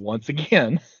 and once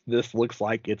again, this looks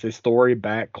like it's a story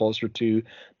back closer to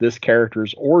this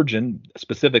character's origin,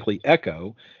 specifically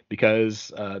Echo,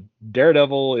 because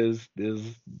Daredevil is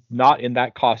not in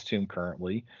that costume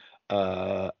currently.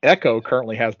 Echo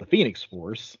currently has the Phoenix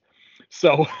Force,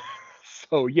 so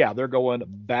so yeah, they're going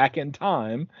back in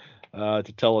time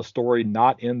to tell a story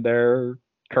not in their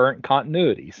current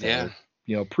continuity. So Yeah.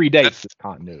 predates this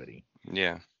continuity.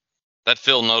 Yeah. That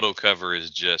Phil Noto cover is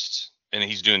just, and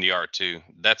he's doing the art too.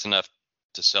 That's enough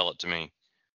to sell it to me.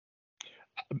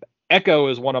 Echo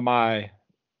is one of my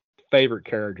favorite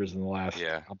characters in the last.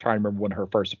 Yeah. I'm trying to remember when her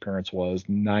first appearance was.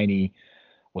 90.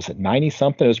 Was it 90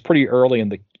 something? It was pretty early in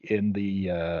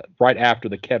the right after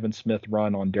the Kevin Smith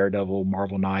run on Daredevil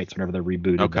Marvel Knights, whenever they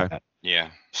rebooted that. Yeah.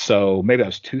 So maybe that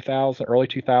was 2000, early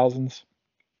 2000s.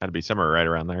 That'd be somewhere right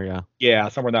around there, yeah. Yeah,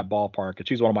 somewhere in that ballpark. And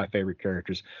she's one of my favorite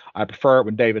characters. I prefer it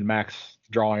when David Mack's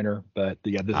drawing her, but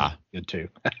yeah, this is good too.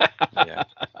 Yeah.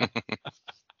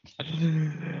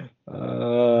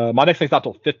 My next thing's not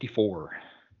till 54.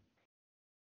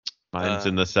 Mine's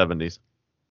in the 70s.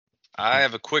 I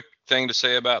have a quick thing to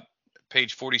say about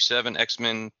page 47,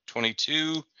 X-Men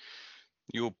 22.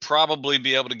 You'll probably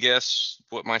be able to guess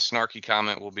what my snarky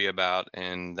comment will be about,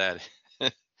 and that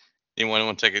anyone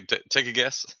want to take a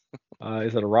guess?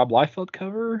 Is it a Rob Liefeld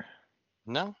cover?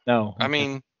 No. No. I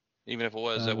mean, even if it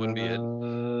was, that wouldn't be it.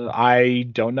 I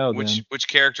don't know. Which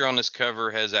character on this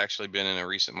cover has actually been in a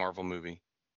recent Marvel movie?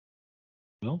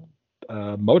 Well,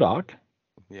 MODOK.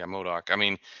 Yeah, MODOK. I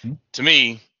mean, to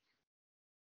me,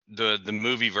 the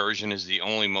movie version is the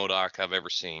only MODOK I've ever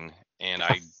seen, and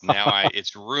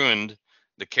it's ruined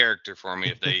the character for me.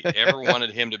 If they ever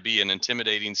wanted him to be an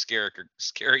intimidating,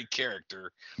 scary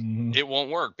character, it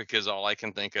won't work, because all I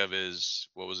can think of is,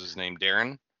 what was his name,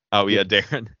 Darren? Oh yeah,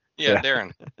 Darren. Yeah,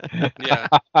 Darren. Yeah,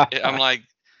 I'm like,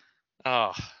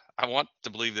 oh, I want to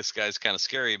believe this guy's kind of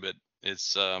scary, but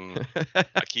it's I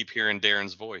keep hearing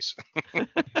Darren's voice.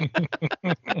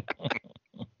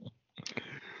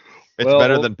 It's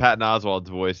better than Patton Oswalt's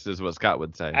voice, is what Scott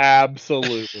would say.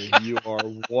 Absolutely. You are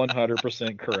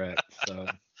 100% correct. So,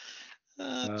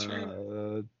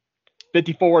 true.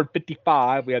 54 and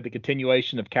 55, we have the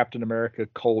continuation of Captain America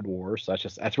Cold War. So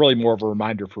that's really more of a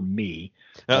reminder for me.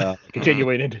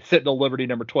 Continuing into Sentinel Liberty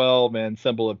number 12 and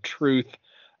Symbol of Truth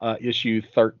issue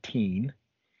 13.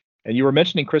 And you were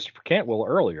mentioning Christopher Cantwell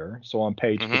earlier. So on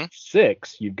page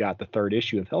 6, you've got the 3rd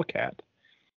issue of Hellcat.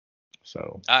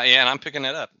 So yeah, and I'm picking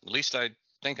that up. At least I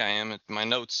think I am. My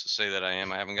notes say that I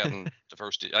am. I haven't gotten the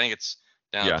first. I think it's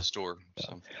down at the store.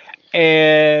 So.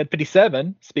 And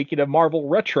 57. Speaking of Marvel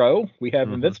Retro, we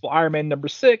have Invincible Iron Man number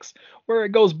 6, where it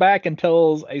goes back and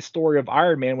tells a story of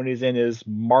Iron Man when he's in his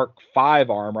Mark V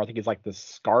armor. I think it's like the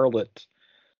Scarlet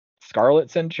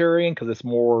Centurion, because it's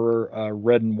more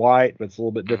red and white, but it's a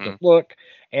little bit different look.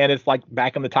 And it's like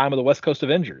back in the time of the West Coast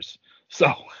Avengers.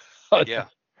 So yeah.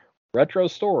 Retro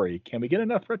story. Can we get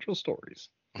enough retro stories?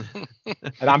 And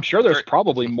I'm sure there's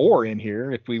probably more in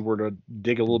here if we were to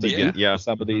dig a little bit deeper into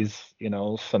some of these,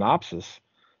 synopsis.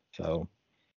 So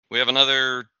we have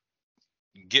another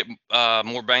get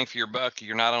more bang for your buck.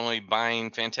 You're not only buying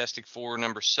Fantastic Four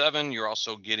number 7, you're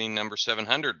also getting number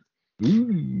 700.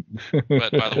 Ooh.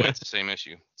 But by the way, it's the same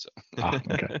issue. So.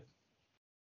 Okay.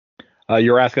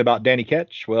 You were asking about Danny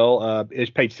Ketch. Well,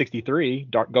 it's page 63,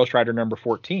 Ghost Rider number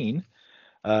 14.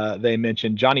 They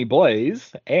mentioned Johnny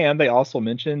Blaze, and they also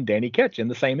mentioned Danny Ketch in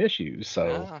the same issue.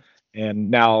 So,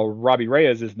 and now Robbie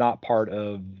Reyes is not part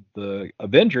of the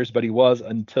Avengers, but he was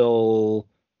until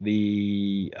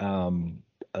the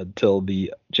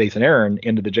Jason Aaron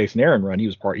end of the Jason Aaron run. He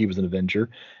was an Avenger,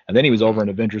 and then he was over in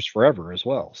Avengers Forever as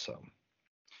well. So,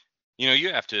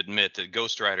 you have to admit that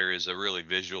Ghost Rider is a really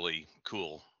visually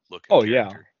cool looking. Oh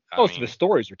character. Yeah, most of his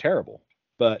stories are terrible.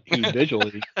 But he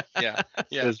visually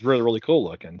is really, really cool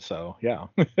looking. So yeah.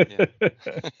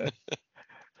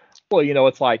 Well,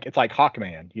 it's like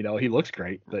Hawkman. He looks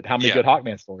great, but how many good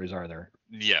Hawkman stories are there?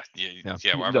 Yeah. Well,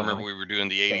 I remember we were doing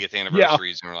the 80th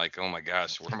anniversaries, and we're like, oh my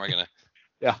gosh, where am I gonna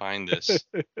find this?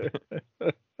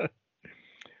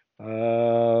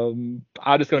 I'm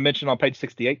just gonna mention on page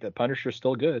 68 that Punisher's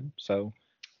still good. So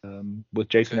with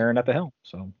Jason Aaron at the helm.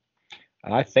 So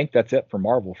I think that's it for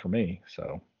Marvel for me.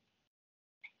 So.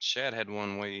 Chad had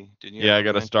one way, didn't you? Yeah, I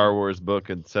got a Star Wars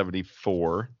book in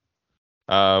 74,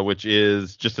 which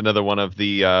is just another one of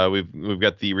the we've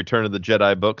got the Return of the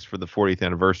Jedi books for the 40th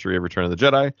anniversary of Return of the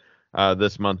Jedi.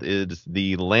 This month is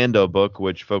the Lando book,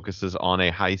 which focuses on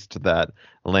a heist that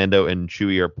Lando and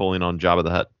Chewie are pulling on Jabba the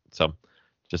Hutt. So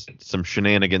just some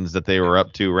shenanigans that they were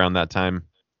up to around that time.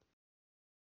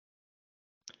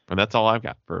 And that's all I've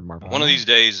got for Marvel. One of these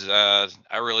days, I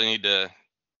really need to,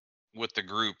 with the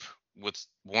group, with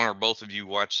one or both of you,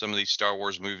 watch some of these Star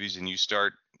Wars movies, and you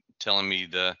start telling me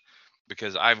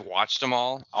because I've watched them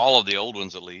all of the old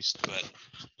ones at least, but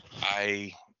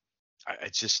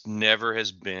it just never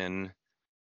has been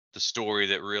the story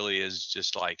that really is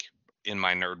just like in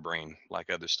my nerd brain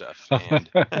like other stuff. And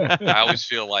I always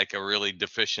feel like a really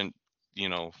deficient,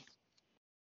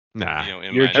 Nah,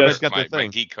 in my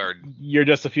geek card. You're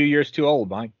just a few years too old,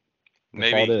 Mike.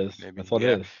 That's all it is. Maybe. That's what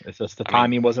it is. It's just the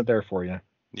timing wasn't there for you.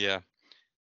 Yeah.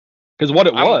 Because what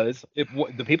it was,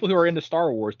 the people who are into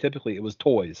Star Wars, typically it was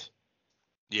toys.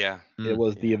 Yeah. It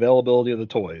was the availability of the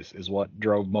toys is what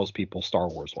drove most people Star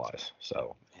Wars wise.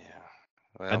 So. Yeah.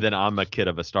 Well, and then I'm a kid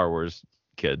of a Star Wars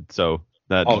kid, so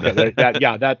that.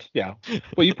 Yeah.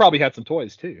 Well, you probably had some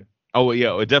toys too. Oh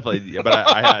yeah, definitely. Yeah, but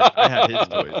I had his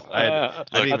toys. I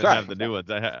didn't even have the new ones.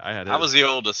 I had. His. I was the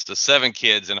oldest of 7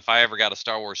 kids, and if I ever got a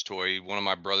Star Wars toy, one of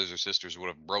my brothers or sisters would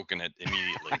have broken it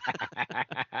immediately.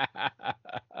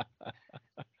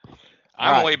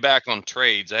 I'm way back on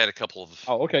trades. I had a couple of.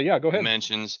 Oh, okay, yeah, go ahead.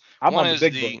 Mentions. I'm on the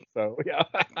big book, so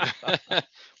yeah.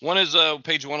 One is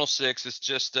page 106. It's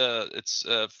just it's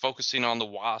focusing on the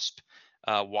Wasp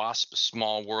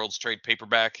Small Worlds trade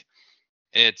paperback.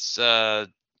 It's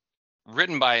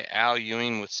written by Al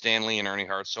Ewing with Stan Lee and Ernie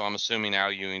Hart, so I'm assuming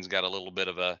Al Ewing's got a little bit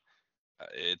of a.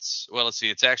 It's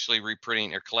actually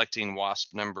reprinting or collecting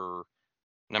Wasp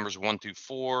numbers 1 through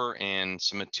 4 and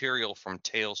some material from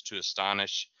Tales to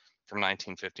Astonish from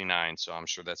 1959. So I'm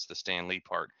sure that's the Stan Lee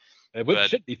part. It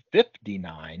should be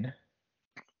 59.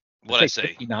 What I say?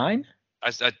 59?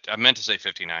 I meant to say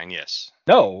 59. Yes.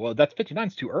 No, well, that's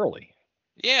 59's too early.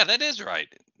 Yeah, that is right.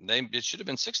 It should have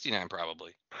been 69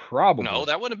 probably. Probably. No,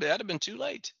 that'd have been too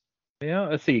late. Yeah,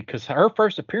 let's see, because her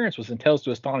first appearance was in Tales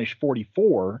to Astonish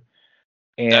 44.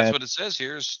 And that's what it says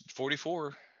here is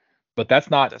 44. But that's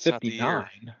not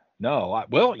 59. No,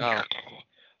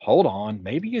 hold on.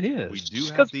 Maybe it is. We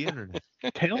do have the internet.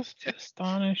 Tales to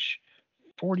Astonish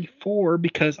 44,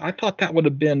 because I thought that would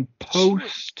have been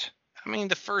post. I mean,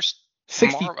 the first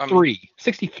 63.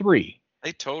 63.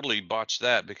 They totally botched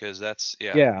that because that's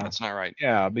not right.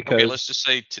 Yeah, because okay, let's just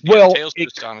say Tales to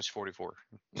Astonish 44.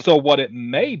 So what it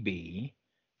may be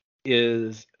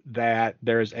is that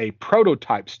there's a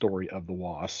prototype story of the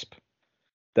Wasp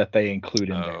that they include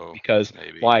in there because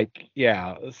maybe.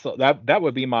 So that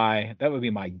would be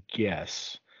my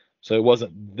guess. So it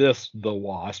wasn't the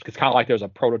Wasp. It's kind of like there's a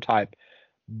prototype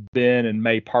Ben and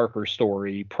May Parker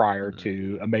story prior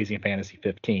to Amazing Fantasy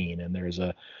 15, and there's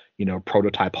a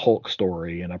prototype Hulk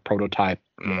story and a prototype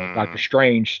Doctor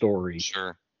Strange story.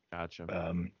 Sure,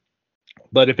 gotcha.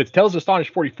 But if it tells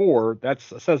Astonish 44,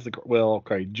 says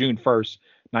June 1st,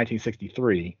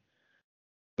 1963.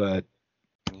 But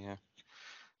yeah.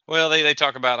 Well, they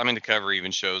talk about, I mean, the cover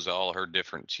even shows all her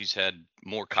different, she's had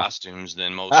more costumes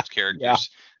than most characters. Yeah.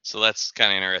 So that's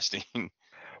kind of interesting.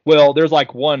 Well, there's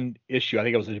like one issue, I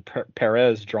think it was a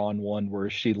Perez drawn one where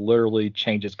she literally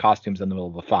changes costumes in the middle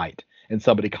of a fight and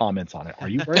somebody comments on it. Are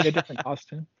you wearing a different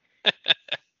costume?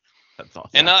 That's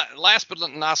awesome. And last but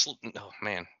not, oh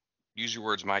man, use your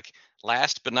words, Mike.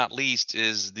 Last but not least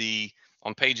is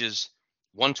on pages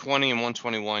 120 and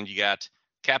 121, you got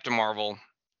Captain Marvel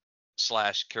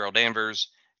 / Carol Danvers,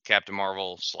 Captain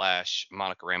Marvel /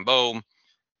 Monica Rambeau.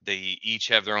 They each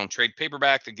have their own trade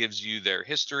paperback that gives you their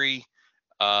history.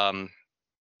 I'm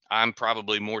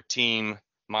probably more team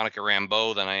Monica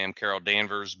Rambeau than I am Carol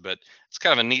Danvers, but it's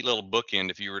kind of a neat little bookend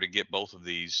if you were to get both of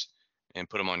these and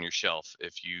put them on your shelf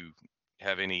if you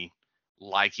have any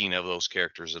liking of those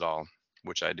characters at all,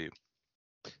 which I do.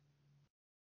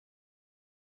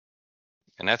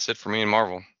 And that's it for me and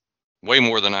Marvel. Way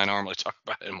more than I normally talk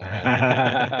about in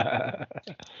Marvel.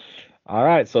 All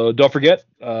right, so don't forget,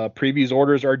 previews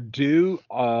orders are due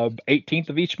 18th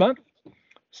of each month.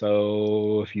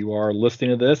 So if you are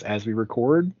listening to this as we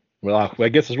record, well, I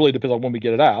guess it really depends on when we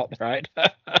get it out, right?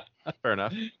 Fair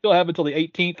enough. You'll have until the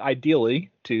 18th,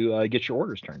 ideally, to get your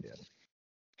orders turned in.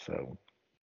 So,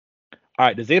 all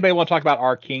right, does anybody want to talk about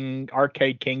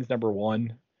Arcade Kings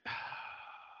 #1?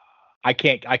 I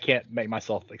can't make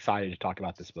myself excited to talk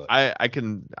about this book. I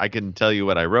can tell you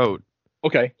what I wrote.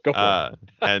 Okay, go for it.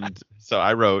 And so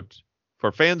I wrote,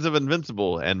 for fans of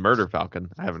Invincible and Murder Falcon,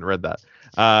 I haven't read that.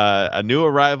 A new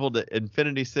arrival to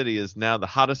Infinity City is now the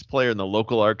hottest player in the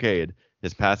local arcade.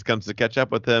 His past comes to catch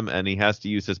up with him, and he has to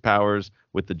use his powers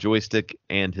with the joystick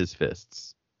and his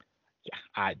fists.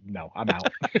 Yeah, I'm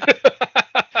out.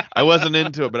 I wasn't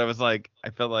into it, but I was like, I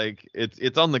felt like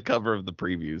it's on the cover of the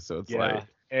preview, so it's like.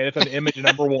 and it's an Image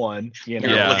number one. You know,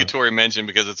 Your Yeah. obligatory mention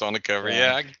because it's on the cover.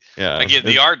 Yeah. Yeah, I get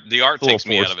the It's art. The art a little takes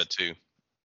me out of forced. it too.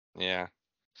 Yeah.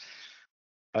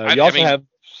 You also I mean, have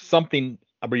something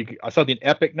something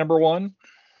epic number one.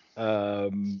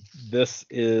 This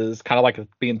is kind of like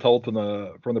being told from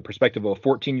the perspective of a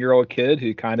 14-year-old kid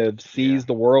who kind of sees Yeah.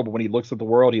 the world, but when he looks at the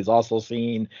world, he's also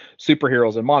seeing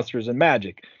superheroes and monsters and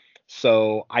magic.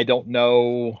 So I don't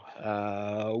know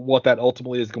what that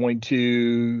ultimately is going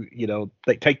to,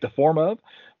 take the form of,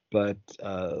 but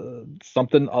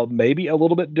something maybe a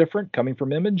little bit different coming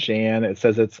from Image, and it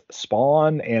says it's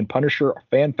Spawn and Punisher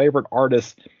fan favorite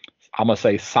artist. I'm gonna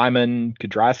say Simon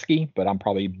Kudrasky, but I'm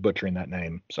probably butchering that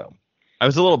name. So I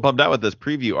was a little bummed out with this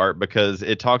preview art because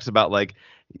it talks about like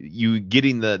you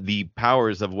getting the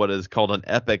powers of what is called an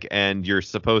epic, and you're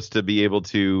supposed to be able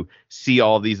to see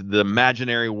all the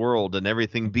imaginary world and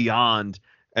everything beyond,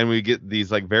 and we get these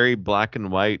like very black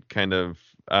and white kind of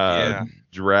Yeah.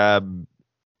 drab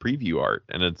preview art,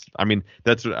 and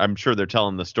that's what I'm sure they're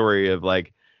telling the story of,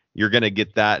 like, you're gonna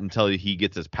get that until he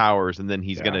gets his powers, and then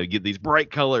he's gonna get these bright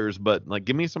colors, but like,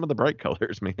 give me some of the bright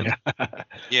colors, man.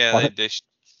 Yeah. Well, They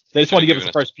they just want to give us given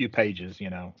the first few pages,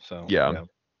 So Yeah.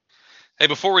 Hey,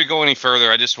 before we go any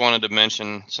further, I just wanted to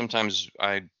mention, sometimes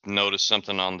I notice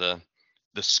something on the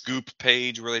scoop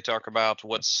page where they talk about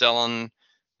what's selling,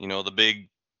 the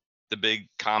big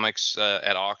comics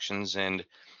at auctions. And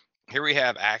here we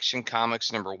have Action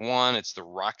Comics number one. It's the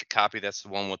Rocket copy. That's the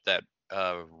one with that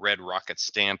red rocket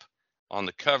stamp on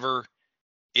the cover.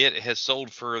 It has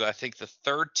sold for, I think, the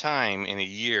third time in a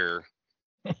year.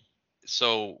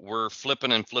 So we're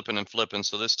flipping and flipping and flipping.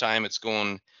 So this time it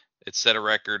set a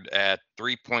record at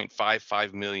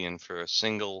 3.55 million for a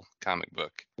single comic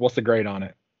book. What's the grade on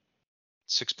it?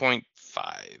 6.5.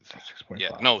 6.5. Yeah,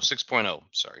 no, 6.0.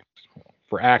 Sorry.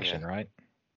 For Action, right?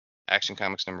 Action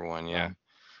Comics number one. Yeah.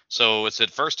 So it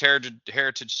said First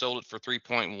Heritage sold it for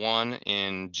 3.1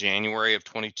 in January of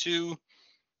 22.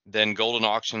 Then Golden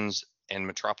Auctions and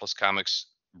Metropolis Comics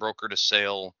brokered a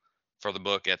sale for the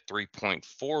book at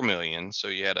 3.4 million. So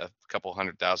you had a couple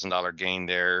 $100,000 gain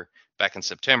there back in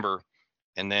September,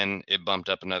 and then it bumped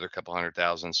up another couple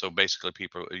 100,000. So basically,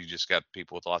 you just got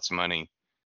people with lots of money.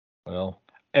 Well,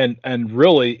 and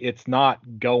really, it's not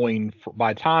going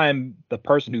by the time the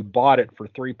person who bought it for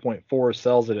 3.4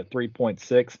 sells it at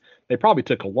 3.6. They probably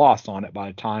took a loss on it by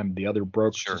the time the other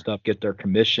brokers and stuff get their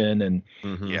commission and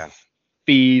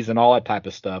fees and all that type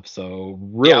of stuff. So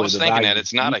really, I was thinking that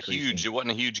it's not it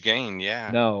wasn't a huge gain.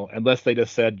 Yeah. No, unless they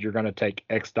just said you're going to take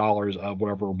X dollars of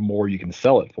whatever more you can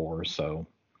sell it for. So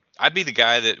I'd be the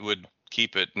guy that would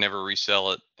keep it, never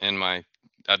resell it,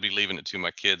 I'd be leaving it to my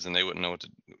kids, and they wouldn't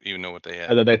even know what they had.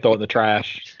 And then they throw it in the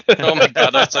trash. Oh my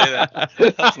God, don't say that.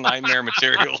 That's nightmare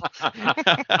material.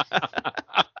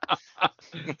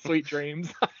 Sweet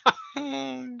dreams.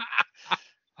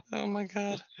 Oh my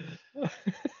God.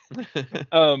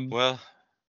 Well,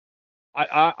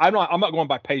 I'm not going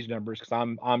by page numbers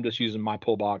because I'm just using my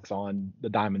pull box on the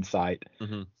Diamond site.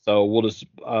 Mm-hmm. So we'll just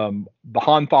the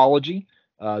Haunthology.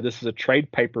 This is a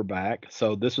trade paperback.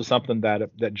 So this was something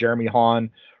that Jeremy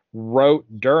Haun wrote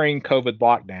during COVID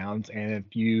lockdowns. And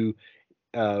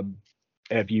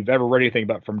if you've ever read anything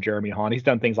about from Jeremy Haun, he's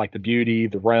done things like The Beauty,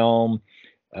 The Realm.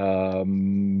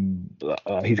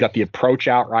 He's got The Approach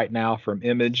out right now from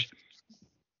Image.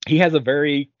 He has a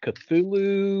very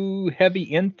Cthulhu heavy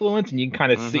influence, and you can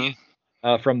kind of see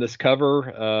from this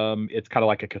cover. It's kind of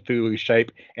like a Cthulhu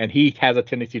shape, and he has a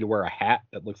tendency to wear a hat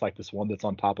that looks like this one that's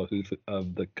on top of the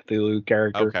Cthulhu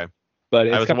character. Okay.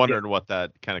 But I was wondering what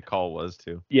that kind of call was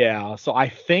too. Yeah, so I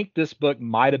think this book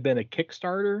might have been a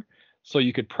Kickstarter, so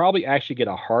you could probably actually get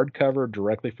a hardcover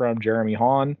directly from Jeremy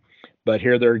Haun. But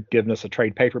here they're giving us a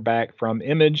trade paperback from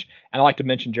Image. And I like to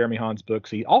mention Jeremy Haun's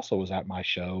books. He also was at my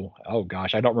show. Oh,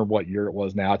 gosh, I don't remember what year it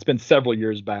was now. It's been several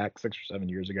years back, 6 or 7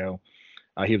 years ago.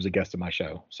 He was a guest of my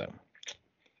show. So,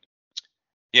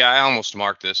 yeah, I almost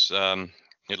marked this.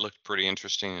 It looked pretty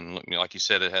interesting. And like you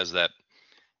said, it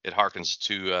harkens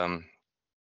to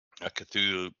a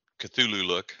Cthulhu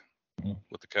look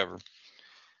with the cover.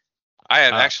 I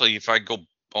had actually, if I go,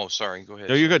 oh, sorry, go ahead.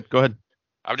 No, you're good. Go ahead.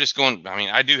 I'm just going. I mean,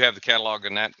 I do have the catalog,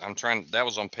 and that that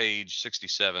was on page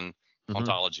 67.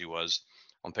 Ontology was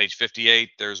on page 58.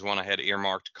 There's one I had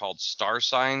earmarked called Star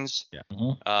Signs. Yeah.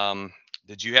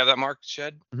 Did you have that marked,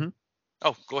 Shed? Mm-hmm.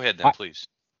 Oh, go ahead then, please.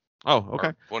 Oh,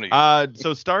 okay.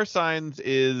 So Star Signs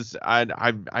is I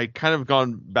kind of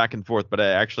gone back and forth, but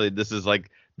this is like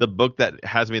the book that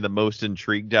has me the most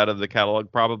intrigued out of the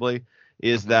catalog. Probably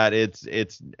is that it's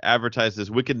advertised as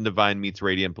Wicked and Divine meets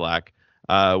Radiant Black.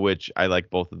 which I like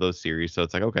both of those series. So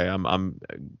it's like, okay, I'm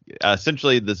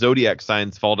essentially the zodiac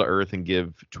signs fall to Earth and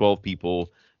give 12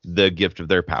 people the gift of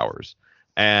their powers.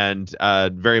 And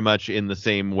very much in the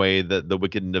same way that the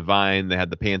Wicked and Divine, they had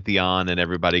the Pantheon and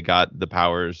everybody got the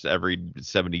powers every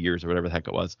 70 years or whatever the heck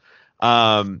it was.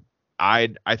 I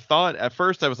thought at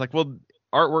first, I was like, well,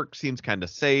 artwork seems kind of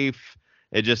safe.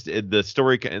 The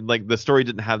story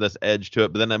didn't have this edge to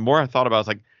it. But then the more I thought about it, I was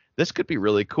like, this could be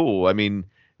really cool. I mean,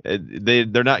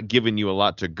 they're not giving you a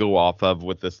lot to go off of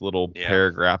with this little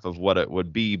paragraph of what it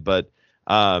would be, but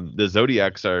the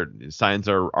zodiacs signs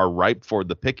are ripe for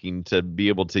the picking to be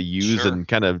able to use and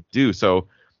kind of do. So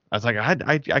I was like,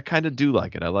 I kind of do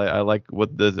like it. I like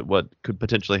what could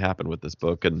potentially happen with this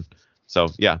book, and so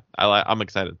yeah, I'm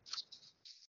excited.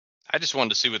 I just wanted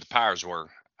to see what the powers were.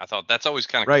 I thought that's always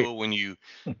kind of cool when you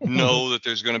know that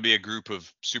there's going to be a group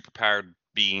of superpowered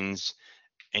beings,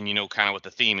 and you know kind of what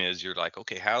the theme is. You're like,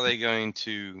 okay, how are they going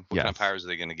to? What kind of powers are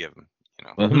they going to give them?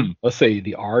 You know. Let's say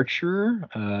the Archer,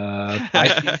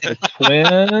 the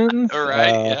Twins. All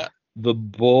right, yeah. The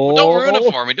Bull. Well, don't ruin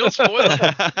it for me. Don't spoil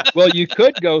it. Well, you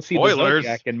could go see the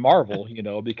Zodiac in Marvel,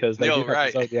 because they do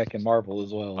have the Zodiac in Marvel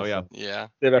as well. Oh yeah, yeah.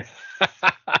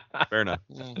 Fair enough.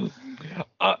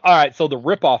 All right, so the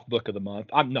ripoff book of the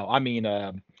month.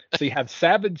 So you have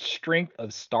Savage Strength of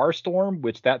Starstorm,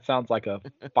 which that sounds like a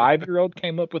 5-year-old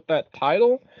came up with that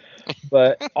title.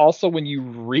 But also when you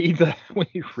read the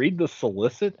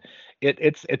solicit,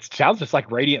 it sounds just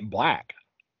like Radiant Black.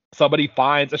 Somebody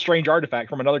finds a strange artifact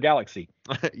from another galaxy.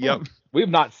 Yep. We've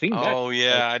not seen that. Oh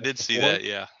yeah, I did see that.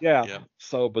 Yeah.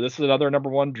 So, but this is another number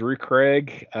one, Drew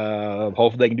Craig.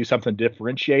 Hopefully they can do something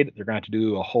differentiated. They're going to have to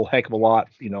do a whole heck of a lot.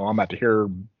 I'm about to hear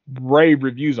rave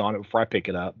reviews on it before I pick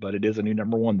it up, but it is a new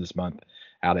number one this month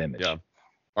out of Image. Yeah.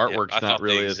 Artwork's not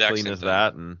really as clean as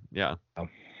that. And yeah.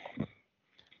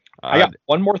 I got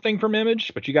one more thing from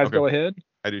Image, but you guys go ahead.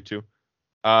 I do too.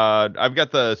 I've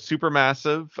got the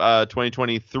Supermassive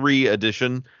 2023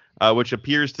 edition, which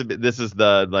appears to be, this is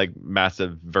the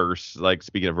massive verse,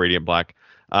 speaking of Radiant Black,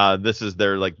 this is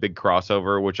their big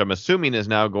crossover, which I'm assuming is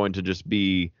now going to just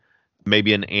be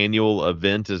maybe an annual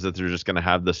event, is that they're just going to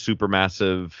have the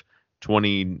Supermassive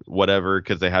 20 whatever,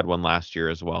 because they had one last year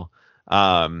as well.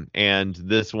 And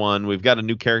this one, we've got a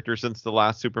new character since the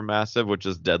last Supermassive, which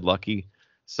is Dead Lucky.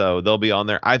 So they'll be on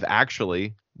there. I've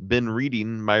actually been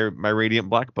reading my Radiant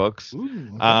Black books. Ooh,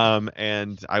 okay.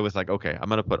 And I was like, okay, I'm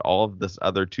gonna put all of this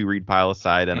other to read pile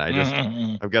aside, and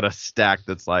I've got a stack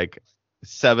that's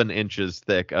 7 inches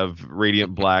thick of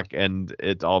Radiant Black and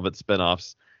it's all of its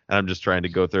spinoffs, and I'm just trying to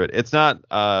go through it. It's not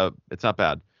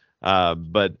bad,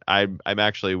 but I'm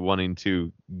actually wanting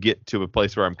to get to a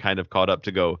place where I'm kind of caught up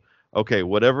to go, okay,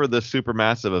 whatever the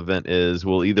Supermassive event is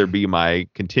will either be my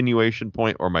continuation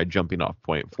point or my jumping off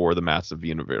point for the massive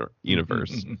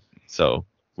universe. So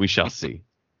we shall see.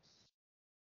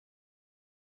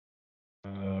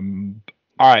 All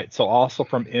right. So also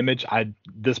from Image,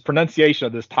 this pronunciation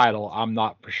of this title, I'm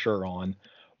not for sure on.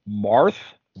 Marth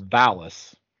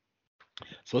Valis.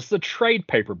 So it's a trade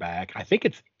paperback. I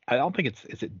don't think it's,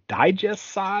 is it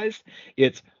digest sized?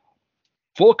 It's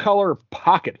full color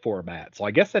pocket format. So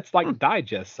I guess that's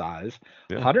digest size,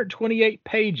 128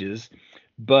 pages,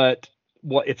 but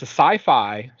it's a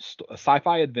sci-fi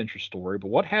adventure story. But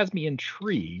what has me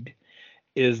intrigued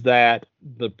is that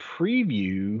the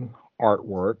preview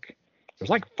artwork,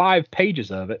 there's 5 pages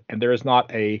of it, and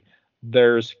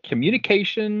there's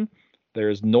communication,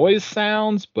 there's noise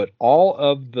sounds, but all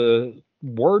of the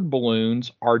word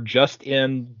balloons are just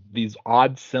in these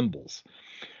odd symbols.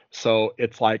 So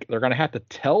it's they're going to have to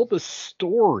tell the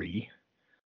story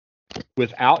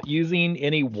without using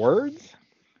any words.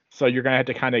 So you're going to have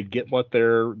to kind of get what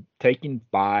they're taking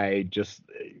by just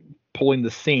pulling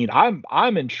the scene.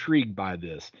 I'm intrigued by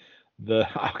this.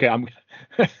 I'm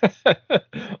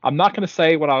I'm not going to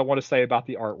say what I want to say about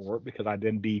the artwork because I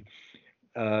didn't be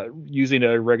using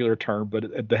a regular term, but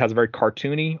it has a very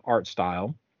cartoony art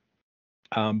style.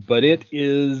 But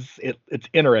it's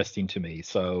interesting to me.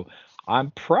 So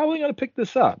I'm probably going to pick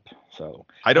this up. So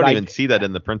I don't even see that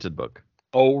in the printed book.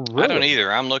 Oh, really? I don't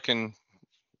either. I'm looking.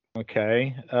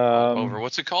 Okay. Over.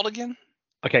 What's it called again?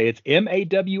 Okay, it's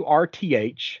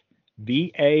MAWRTH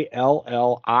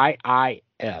VALLIIS,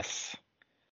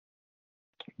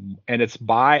 and it's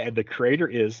by the creator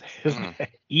is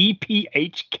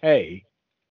EPHK.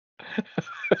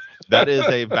 That is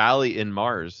a valley in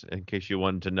Mars, in case you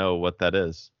wanted to know what that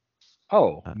is.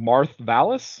 Oh, Marth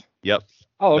Valis? Yep.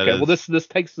 Oh, okay. Well, the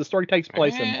story takes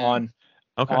place on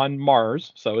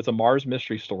Mars, so it's a Mars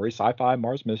mystery story, sci-fi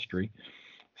Mars mystery.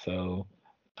 So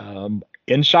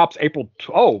In shops April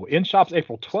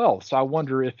 12th. So I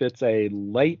wonder if it's a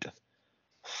late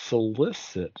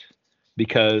solicit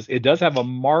because it does have a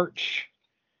March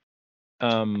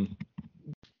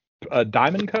a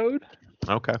diamond code.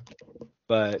 Okay.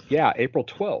 But yeah, April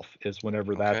 12th is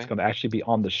whenever that's going to actually be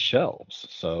on the shelves.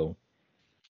 So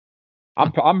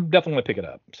I'm definitely going to pick it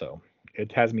up. So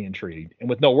it has me intrigued. And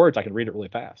with no words, I can read it really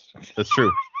fast. That's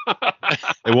true.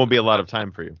 It won't be a lot of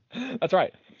time for you. That's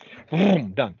right.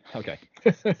 Done. Okay.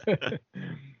 That's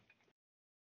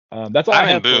all I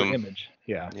have for Image.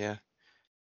 Yeah. Yeah.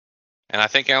 And I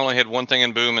think I only had one thing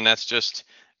in Boom, and that's just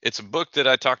it's a book that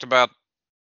I talked about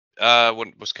when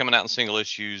it was coming out in single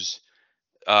issues.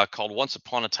 Called Once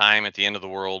Upon a Time at the End of the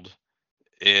World.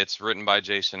 It's written by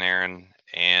Jason Aaron,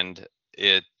 and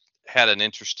it had an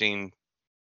interesting,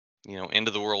 end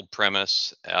of the world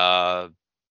premise.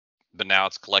 But now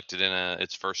it's collected in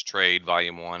its first trade,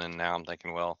 volume 1, and now I'm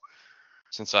thinking, well,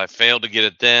 since I failed to get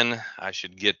it then, I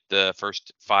should get the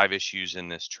first 5 issues in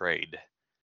this trade.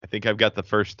 I think I've got the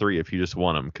first 3 if you just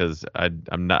want them, because I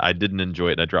didn't enjoy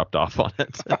it and I dropped off on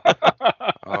it.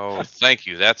 Oh, thank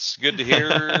you. That's good to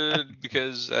hear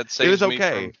because that saves it was me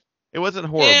okay. from... It wasn't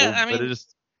horrible, Yeah, but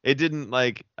it didn't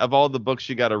like of all the books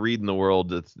you got to read in the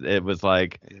world. It was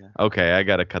like, okay, I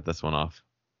got to cut this one off.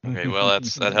 Okay, well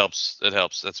that helps. It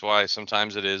helps. That's why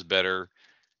sometimes it is better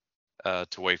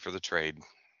to wait for the trade.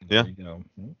 Yeah. There you go.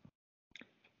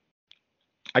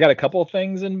 I got a couple of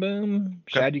things in Boom.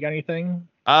 Okay. Shad, you got anything?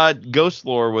 Ghost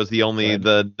Lore was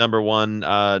the number one,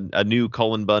 a new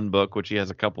Cullen Bunn book, which he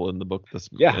has a couple in the book this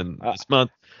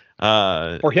month.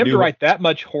 For him to write that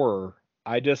much horror,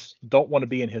 I just don't want to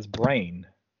be in his brain.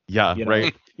 Yeah,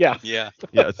 right. Yeah. Yes.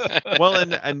 Well,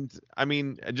 and I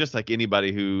mean, just like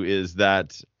anybody who has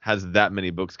that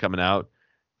many books coming out,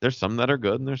 there's some that are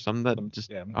good and there's some that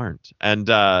just aren't. And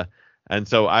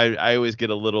so I always get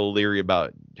a little leery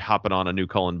about hopping on a new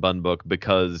Cullen Bunn book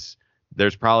because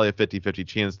there's probably a 50-50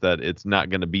 chance that it's not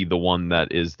going to be the one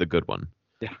that is the good one.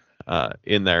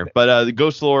 In there. But the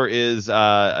Ghost Lore is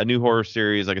a new horror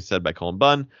series, like I said, by Cullen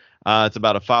Bunn. It's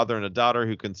about a father and a daughter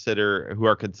who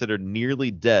are considered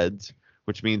nearly dead,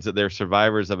 which means that they're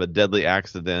survivors of a deadly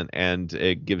accident, and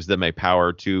it gives them a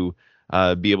power to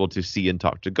be able to see and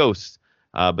talk to ghosts.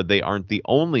 But they aren't the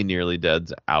only nearly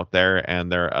deads out there, and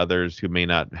there are others who may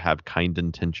not have kind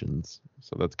intentions.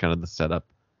 So that's kind of the setup.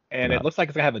 And it looks like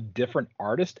it's gonna have a different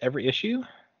artist every issue.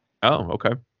 Oh,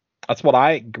 okay. That's what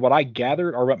I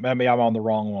gathered, or maybe I'm on the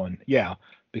wrong one. Yeah,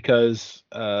 because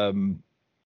where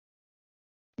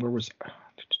was?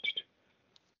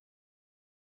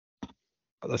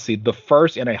 Let's see, the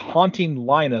first in a haunting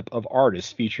lineup of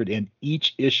artists featured in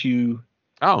each issue.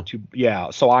 Oh,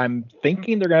 so I'm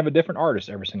thinking they're gonna have a different artist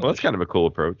every single. Well, that's kind of a cool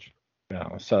approach.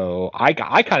 Yeah, so I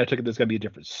kind of took it there's gonna be a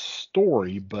different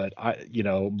story, but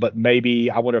but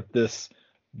maybe I wonder if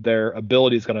their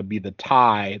ability is gonna be the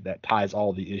tie that ties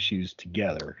all the issues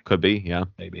together. Could be, yeah.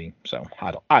 Maybe. So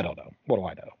I don't know. What do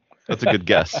I know? That's a good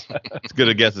guess. It's as good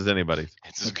a guess as anybody's.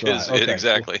 It's as good as it,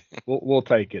 exactly. We'll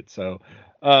take it. So,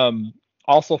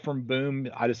 also from Boom,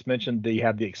 I just mentioned they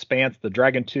have The Expanse, The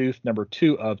Dragon Tooth, number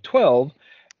 2 of 12.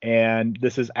 And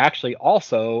this is actually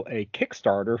also a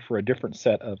Kickstarter for a different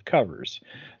set of covers.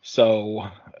 So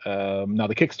now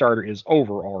the Kickstarter is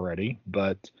over already,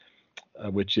 but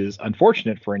which is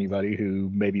unfortunate for anybody who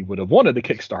maybe would have wanted the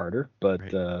Kickstarter.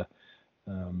 But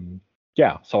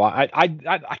yeah, so I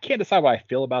can't decide what I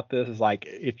feel about this. Is like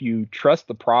if you trust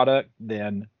the product,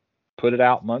 then put it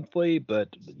out monthly.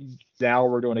 But now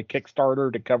we're doing a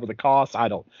Kickstarter to cover the costs.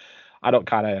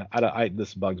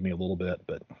 This bugs me a little bit,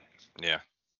 but yeah.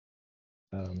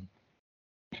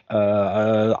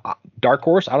 Dark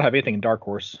Horse. I don't have anything in Dark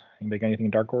Horse. Anybody got anything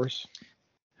in Dark Horse?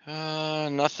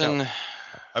 Nothing. No.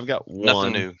 I've got one.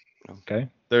 Nothing new. Okay.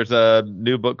 There's a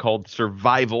new book called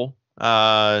Survival,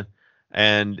 and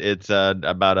it's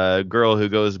about a girl who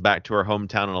goes back to her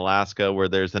hometown in Alaska where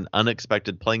there's an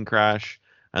unexpected plane crash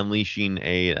unleashing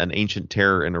an ancient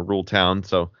terror in a rural town.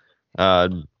 So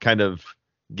kind of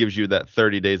gives you that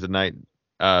 30 Days of Night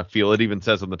feel. It even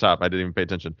says on the top, I didn't even pay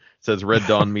attention, it says Red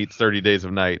Dawn meets 30 Days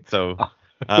of Night. So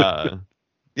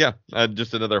yeah,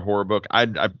 just another horror book. I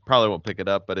probably won't pick it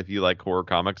up, but if you like horror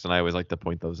comics, and I always like to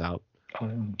point those out.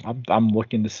 I'm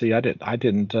looking to see. I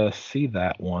didn't see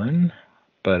that one,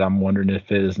 but I'm wondering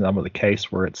if it is not the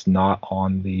case where it's not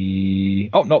on the.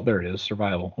 Oh no, there it is.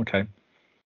 Survival. Okay.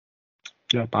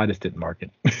 Yep, I just didn't mark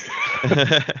it.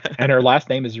 And her last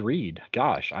name is Reed.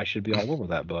 Gosh, I should be all over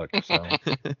that book. So.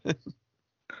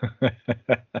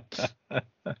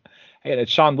 Hey,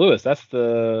 it's Sean Lewis. That's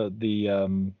the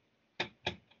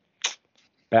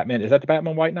Batman. Is that the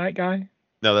Batman White Knight guy?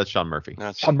 No, that's Sean Murphy.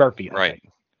 That's Sean Murphy. Okay. right.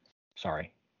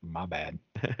 Sorry, my bad.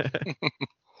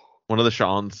 One of the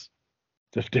Seans.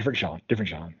 Different Sean.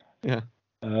 Yeah.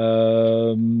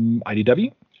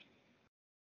 IDW.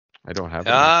 I don't have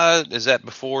it. Is that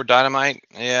before Dynamite?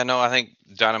 Yeah, no, I think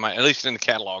Dynamite, at least in the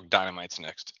catalog, Dynamite's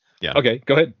next. Yeah. Okay,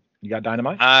 go ahead. You got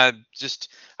Dynamite. I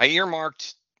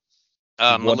earmarked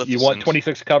Maleficent. You want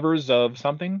 26 covers of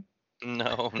something?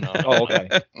 No. Oh, okay.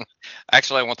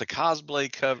 Actually, I want the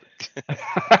cosplay cover.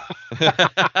 The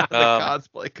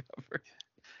cosplay cover.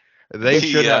 They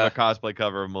should have a cosplay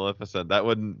cover of Maleficent. That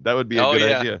would be a good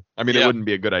idea. I mean, it wouldn't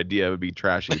be a good idea. It would be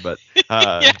trashy, but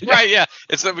yeah, right. Yeah,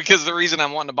 it's because the reason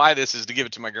I'm wanting to buy this is to give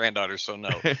it to my granddaughter. So no,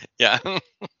 yeah.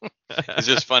 It's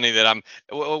just funny that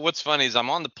what's funny is I'm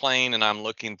on the plane and I'm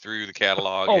looking through the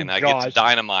catalog and I get to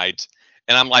Dynamite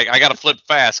and I'm like, I got to flip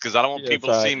fast because I don't want people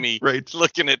to see me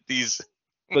looking at these.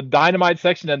 The Dynamite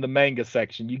section and the manga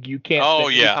section. You can't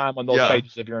spend any time on those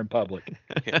pages if you're in public.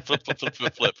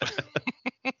 Flip.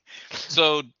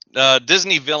 So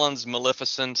Disney villains,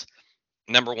 Maleficent,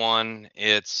 number one.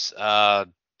 It's I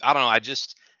don't know.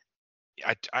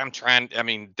 I'm trying. I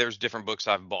mean, there's different books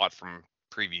I've bought from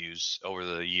previews over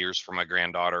the years for my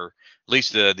granddaughter. At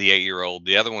least the 8-year-old.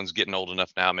 The other one's getting old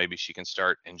enough now. Maybe she can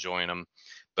start enjoying them.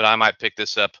 But I might pick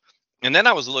this up. And then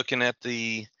I was looking at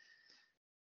the.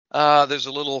 There's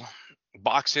a little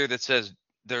box here that says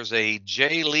there's a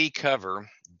Jay Lee cover,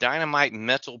 Dynamite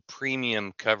Metal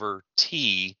Premium cover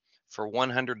T for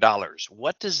 $100.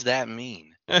 What does that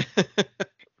mean?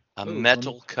 A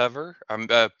metal cover?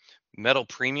 A metal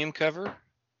premium cover?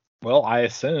 Well, I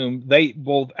assume they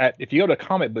will. If you go to a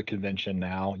comic book convention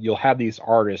now, you'll have these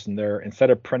artists, and they're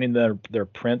instead of printing their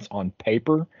prints on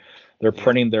paper, they're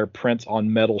printing their prints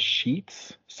on metal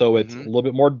sheets. So it's a little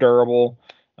bit more durable.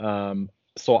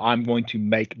 So I'm going to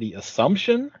make the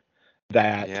assumption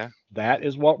that that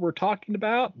is what we're talking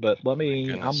about. But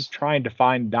I'm trying to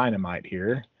find Dynamite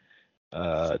here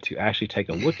to actually take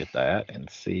a look at that and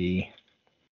see.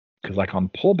 Because like on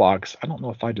Pullbox, I don't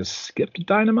know if I just skipped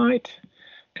Dynamite.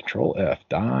 Control F,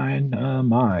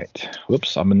 Dynamite.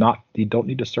 Whoops, you don't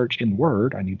need to search in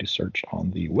Word. I need to search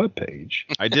on the webpage.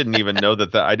 I didn't even know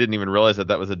I didn't even realize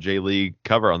that was a Jay Lee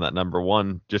cover on that number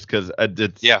one, just because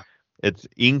it's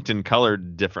inked and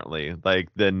colored differently, like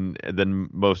than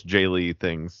most Jay Lee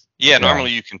things. Yeah,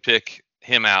 normally you can pick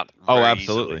him out.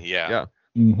 Absolutely. Easily. Yeah.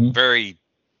 Mm-hmm. Very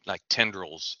like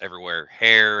tendrils everywhere,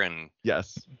 hair and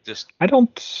just. I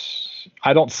don't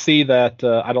see that.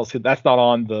 I don't see that's not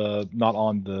on the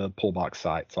Pullbox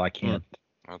site, so I can't.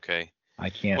 Okay.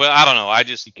 I can't. Well, I don't know. It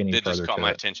just caught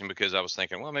my attention because I was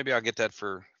thinking, well, maybe I'll get that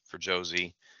for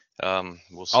Josie.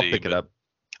 We'll see. I'll pick it up.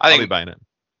 I'll be buying it.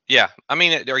 Yeah, I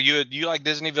mean, do you like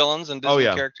Disney villains and Disney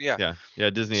characters? Yeah,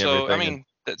 Disney. So everything.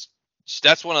 I mean,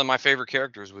 that's one of my favorite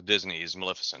characters with Disney is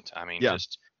Maleficent. I mean,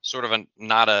 just sort of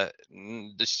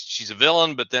she's a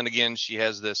villain, but then again, she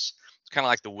has this. It's kind of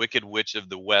like the Wicked Witch of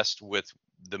the West with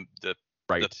the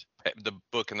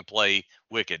book and the play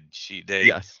Wicked.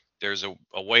 There's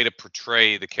a way to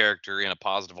portray the character in a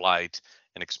positive light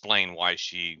and explain why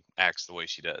she acts the way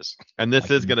she does. And this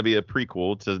is going to be a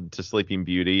prequel to Sleeping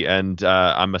Beauty, and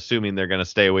I'm assuming they're going to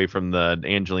stay away from the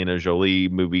Angelina Jolie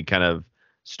movie kind of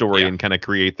story and kind of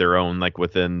create their own, like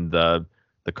within the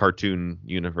cartoon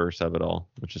universe of it all,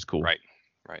 which is cool. Right.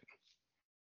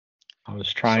 I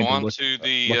was trying to look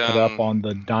it up on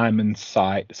the Diamond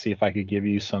site to see if I could give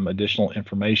you some additional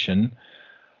information.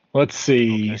 Let's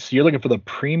see. Okay. So you're looking for the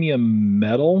premium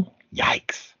metal?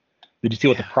 Yikes. Did you see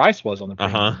what the price was on the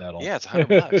premium metal? Yeah, it's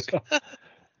 $100.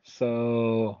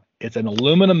 So it's an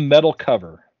aluminum metal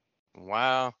cover.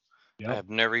 Wow. Yep. I've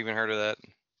never even heard of that.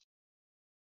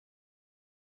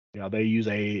 Yeah,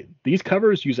 these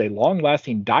covers use a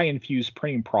long-lasting dye-infused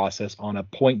printing process on a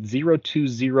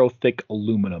 .020 thick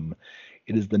aluminum.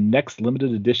 It is the next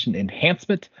limited edition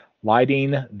enhancement,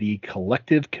 lighting the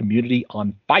collective community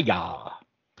on fire.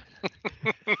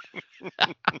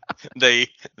 They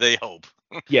hope.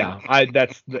 Yeah,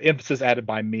 that's the emphasis added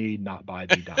by me, not by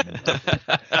the Diamond.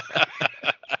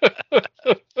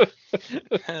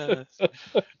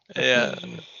 Yeah.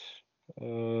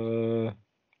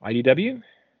 IDW?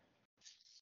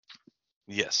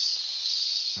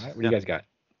 Yes. All right, what do you guys got?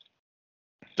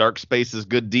 Dark Spaces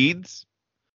Good Deeds.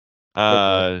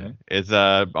 It's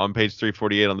on page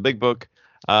 348 on the big book.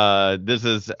 This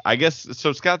is, I guess,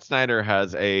 so Scott Snyder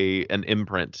has an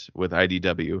imprint with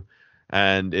IDW,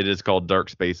 and it is called Dark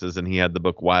Spaces, and he had the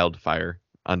book Wildfire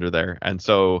under there. And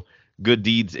so Good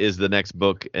Deeds is the next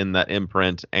book in that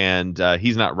imprint, and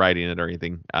he's not writing it or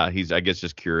anything. He's, I guess,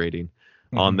 just curating.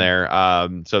 on there.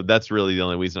 So that's really the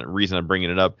only reason I'm bringing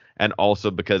it up, and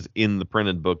also because in the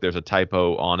printed book there's a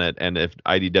typo on it, and if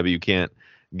IDW can't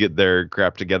get their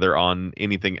crap together on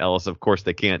anything else, of course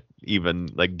they can't even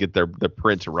like get the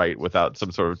print right without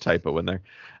some sort of typo in there.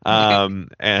 So I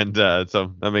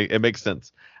mean, it makes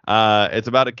sense. It's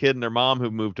about a kid and their mom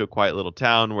who moved to a quiet little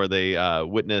town where they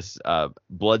witness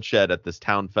bloodshed at this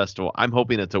town festival. I'm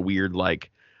hoping it's a weird like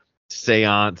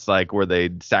seance, like where they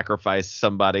sacrifice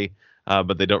somebody,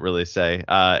 but they don't really say.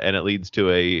 And it leads to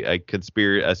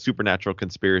a supernatural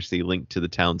conspiracy linked to the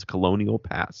town's colonial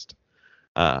past.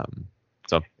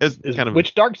 So it's kind of,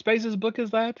 which Dark Spaces book is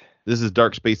that? This is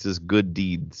Dark Spaces Good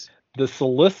Deeds. The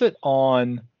solicit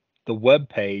on the web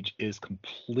page is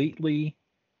completely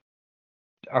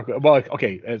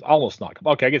okay. It's almost not.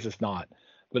 Okay, I guess it's not.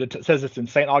 But it says it's in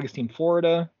St. Augustine,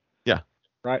 Florida. Yeah.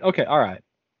 Right. Okay. All right.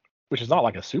 Which is not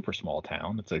like a super small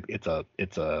town. It's a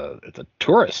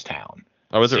tourist town.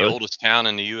 Oh, is It's it the really? oldest town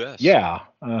in the U.S. Yeah.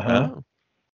 Uh-huh. Oh.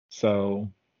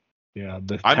 So, yeah.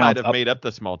 I might have made up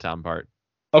the small town part.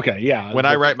 Okay. Yeah. When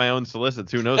I write my own solicits,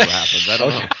 who knows what happens? I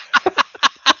don't know.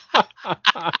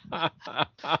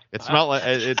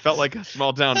 It felt like a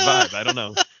small town vibe. I don't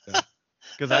know.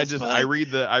 Because I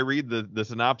read the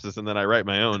synopsis and then I write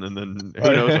my own, and then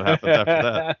who knows what happens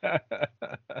after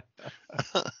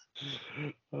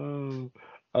that.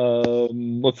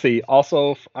 Let's see.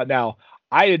 Also, now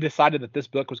I had decided that this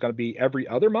book was going to be every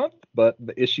other month, but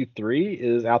the issue 3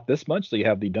 is out this month. So you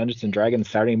have the Dungeons and Dragons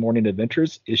Saturday Morning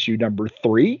Adventures issue number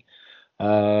 3.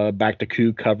 Back to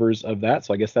Coup covers of that.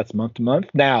 So I guess that's month to month.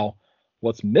 Now,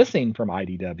 what's missing from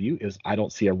IDW is I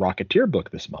don't see a Rocketeer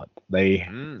book this month. They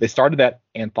started that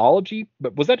anthology,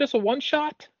 but was that just a one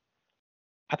shot?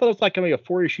 I thought it was like going to be a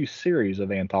 4-issue series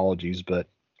of anthologies, but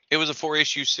It was a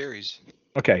 4-issue series.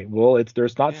 okay. Well,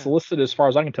 there's not solicited as far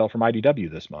as I can tell from IDW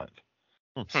this month.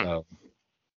 So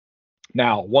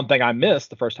now, one thing I missed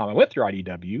the first time I went through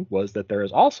IDW was that there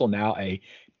is also now a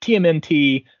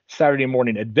TMNT Saturday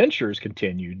Morning Adventures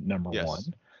continued number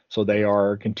 1. So they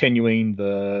are continuing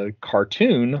the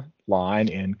cartoon line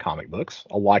in comic books,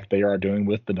 like they are doing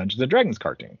with the Dungeons and Dragons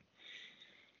cartoon.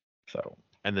 So,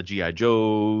 and the G.I.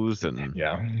 Joes and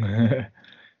yeah.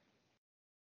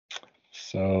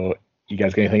 So you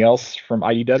guys got anything else from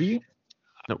IDW?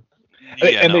 Nope.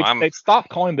 They stopped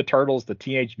calling the turtles the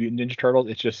Teenage Mutant Ninja Turtles.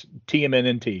 It's just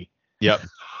TMNT. Yep.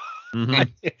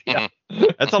 Yeah.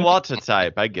 That's a lot to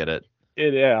type. I get it.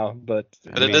 But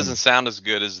it doesn't sound as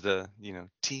good as the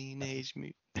Teenage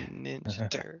Mutant Ninja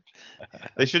Turtles.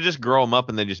 They should just grow them up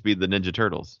and they just be the Ninja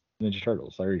Turtles. Ninja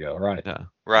Turtles. There you go. Right. Yeah.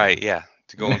 Right. Yeah.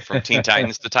 To going from Teen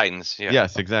Titans to Titans. Yeah.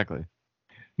 Yes, exactly.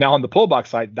 Now on the pullbox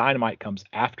site, Dynamite comes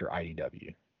after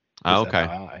IDW. Oh, okay.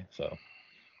 FYI, so.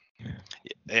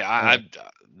 Yeah,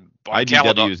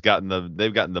 IDW's gotten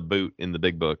the boot in the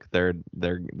big book. They're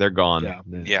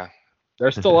gone. Yeah.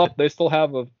 They're still up. They still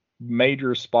have a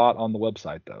major spot on the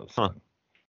website though. So.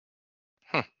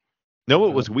 No,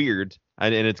 what was weird,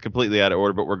 and it's completely out of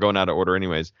order, but we're going out of order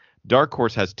anyways. Dark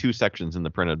Horse has 2 sections in the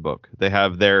printed book. They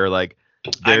have their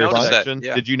section. That,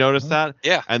 yeah. Did you notice that?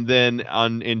 Yeah. And then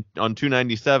on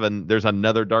 297, there's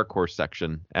another Dark Horse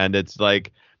section, and it's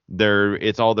like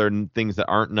it's all their things that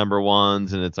aren't number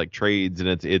 1s, and it's like trades, and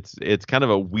it's kind of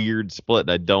a weird split.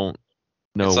 I don't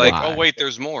know. It's like, why. oh wait,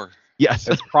 there's more. Yes.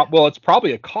 It's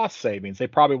probably a cost savings. They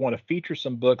probably want to feature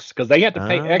some books because they have to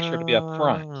pay extra to be up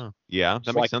front. Yeah,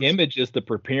 that makes sense. Image is the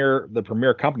premier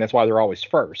company. That's why they're always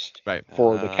first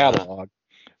for the catalog.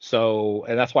 So,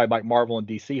 and that's why like Marvel and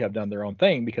DC have done their own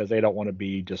thing because they don't want to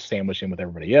be just sandwiched in with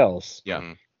everybody else.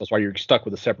 Yeah. That's why you're stuck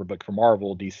with a separate book for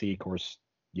Marvel, DC, of course.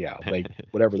 Yeah, they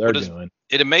whatever they're doing.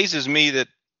 It amazes me that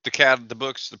the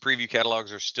books, the preview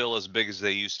catalogs are still as big as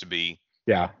they used to be.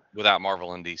 Yeah. Without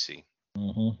Marvel and DC.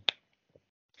 Mm-hmm.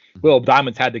 Well,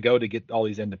 Diamond's had to go to get all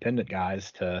these independent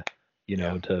guys to,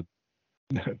 to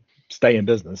stay in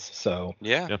business. So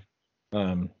yeah.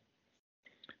 All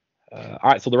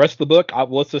right. So the rest of the book,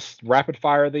 let's just rapid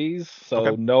fire these.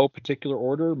 So no particular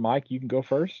order. Mike, you can go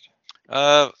first.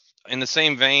 In the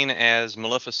same vein as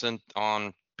Maleficent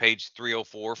on page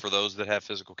 304, for those that have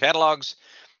physical catalogs,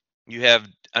 you have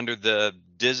under the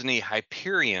Disney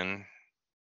Hyperion.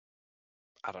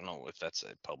 I don't know if that's a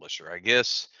publisher, I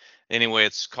guess. Anyway,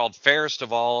 it's called Fairest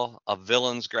of All, a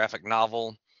Villain's graphic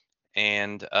novel.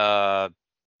 And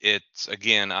it's,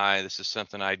 again, this is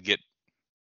something I'd get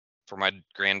for my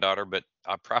granddaughter, but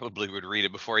I probably would read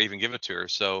it before I even give it to her.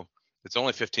 So it's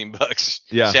only $15.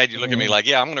 Yeah. Sad, you look at me like,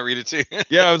 yeah, I'm going to read it too.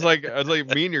 Yeah, I was like,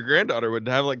 me and your granddaughter would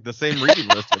have like the same reading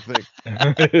list, I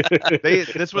think.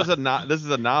 This is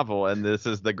a novel, and this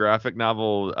is the graphic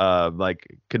novel like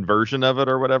conversion of it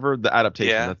or whatever, the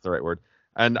adaptation. That's the right word.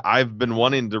 And I've been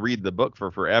wanting to read the book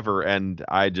for forever, and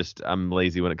I'm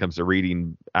lazy when it comes to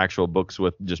reading actual books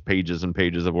with just pages and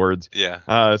pages of words.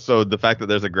 Yeah. So the fact that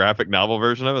there's a graphic novel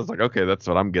version of it, it's like, okay, that's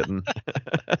what I'm getting.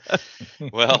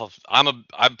 Well,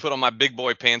 I put on my big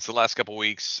boy pants the last couple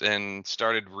weeks and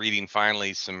started reading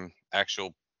finally some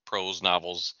actual prose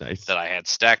novels Nice. that I had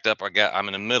stacked up. I'm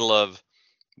in the middle of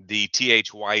the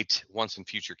T.H. White Once and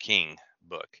Future King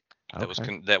book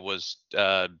that was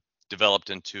developed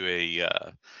into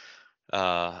a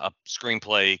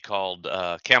screenplay called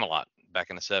Camelot back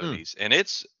in the 70s, and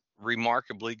it's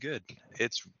remarkably good.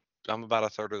 I'm about a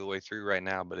third of the way through right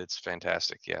now, but it's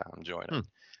fantastic. Yeah, I'm enjoying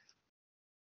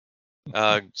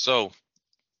it. So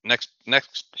next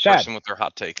Shad. person with their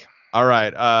hot take. All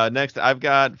right. Next, I've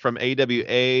got from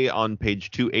AWA on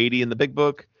page 280 in the big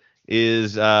book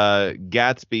is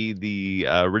Gatsby, the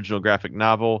original graphic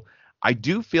novel. I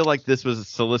do feel like this was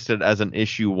solicited as an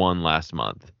issue 1 last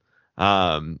month,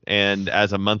 and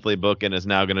as a monthly book, and is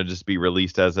now going to just be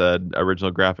released as an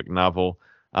original graphic novel.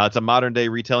 It's a modern day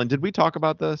retelling. Did we talk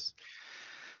about this?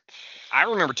 I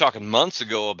remember talking months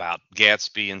ago about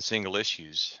Gatsby in single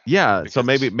issues. Yeah, so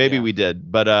maybe we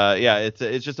did, but yeah,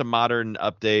 it's just a modern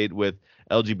update with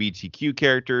LGBTQ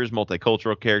characters,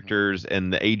 multicultural characters,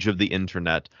 and the age of the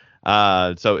internet.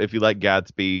 So if you like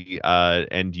Gatsby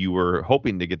and you were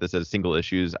hoping to get this as single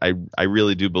issues, I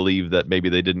really do believe that maybe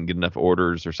they didn't get enough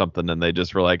orders or something, and they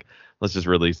just were like, let's just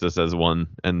release this as one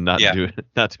and not do it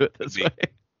this way.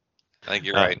 I think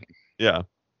you're right. Yeah.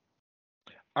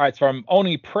 All right, so from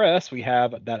Oni Press, we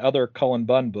have that other Cullen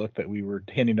Bunn book that we were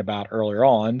hinting about earlier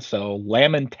on. So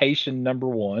Lamentation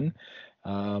 #1.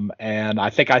 And I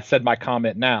think I said my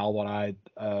comment now. What I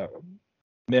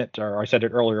meant, or I said it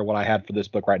earlier, what I had for this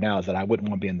book right now is that I wouldn't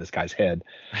want to be in this guy's head.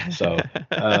 So,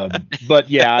 but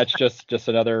yeah, it's just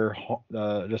another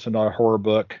horror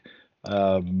book.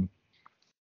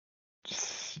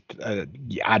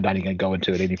 Yeah, I'm not even gonna go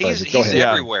into it any further. He's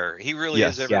everywhere. He really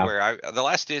is everywhere. Yeah. The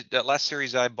last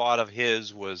series I bought of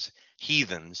his was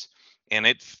Heathens,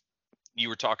 and you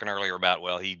were talking earlier about,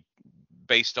 well, he,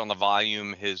 based on the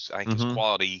volume, his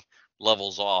quality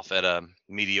levels off at a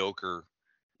mediocre.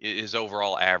 His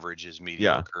overall average is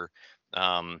mediocre.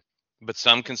 But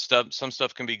some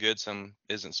stuff can be good, some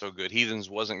isn't so good. Heathens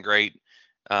wasn't great.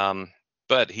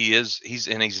 But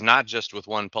he's not just with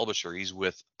one publisher. He's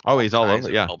with he's all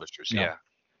over. Publishers. Yeah.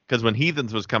 Because when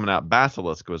Heathens was coming out,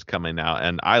 Basilisk was coming out,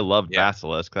 and I loved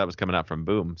Basilisk. That was coming out from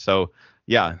Boom. So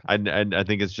yeah, I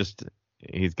think it's just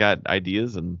he's got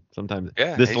ideas, and sometimes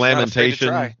this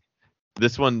Lamentation,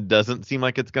 this one doesn't seem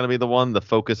like it's going to be the one. The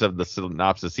focus of the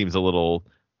synopsis seems a little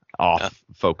off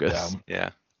focus.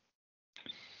 Yeah.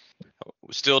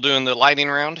 Still doing the lightning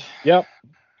round? Yep.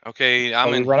 Okay,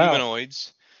 I'm in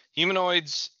Humanoids.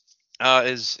 Humanoids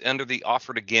is under the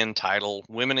Offered Again title,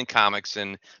 Women in Comics,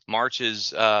 and March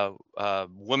is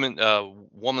Women's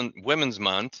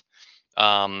Month,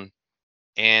 and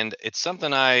it's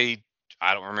something I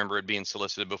don't remember it being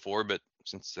solicited before, but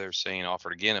since they're saying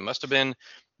Offered Again, it must have been.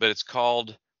 But it's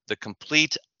called The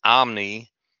Complete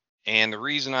Omni, and the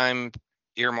reason I'm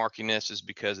earmarking this is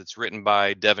because it's written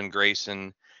by Devin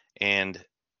Grayson, and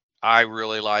I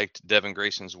really liked Devin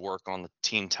Grayson's work on the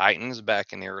Teen Titans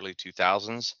back in the early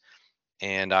 2000s,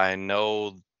 and I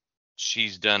know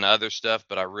she's done other stuff,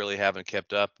 but I really haven't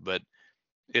kept up. But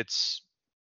I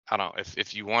don't know,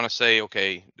 if you want to say,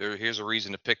 okay, here's a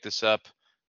reason to pick this up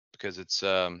because it's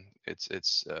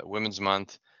Women's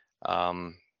Month,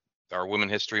 or Women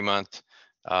History Month,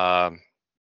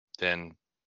 then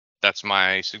that's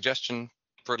my suggestion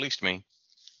for at least me.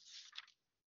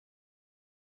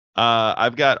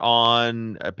 I've got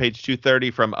on page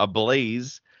 230 from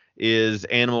Ablaze is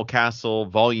Animal Castle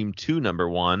Volume 2,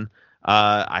 #1.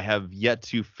 I have yet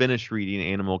to finish reading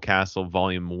Animal Castle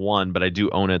Volume 1, but I do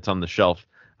own it. It's on the shelf.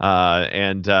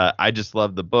 And I just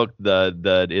love the book.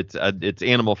 It's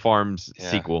Animal Farm's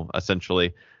sequel,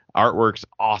 essentially. Artwork's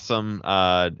awesome.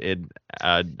 I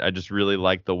just really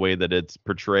like the way that it's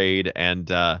portrayed, and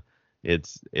I'm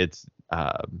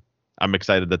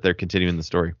excited that they're continuing the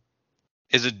story.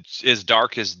 Is it as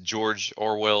dark as George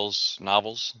Orwell's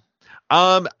novels?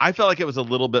 I felt like it was a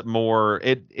little bit more.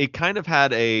 It kind of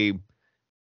had a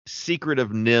Secret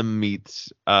of Nim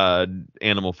meets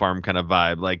Animal Farm kind of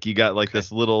vibe. Like you got like this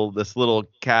little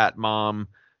cat mom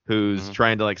who's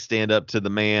trying to like stand up to the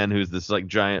man who's this like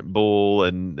giant bull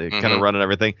and kind of running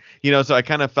everything. So I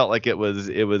kind of felt like it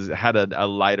had a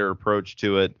lighter approach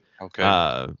to it.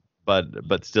 Okay.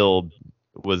 But still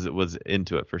was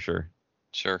into it for sure.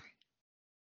 Sure.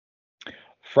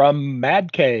 From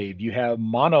Mad Cave, you have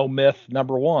Monomyth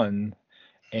 #1,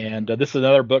 And this is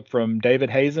another book from David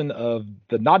Hazen of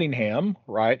the Nottingham,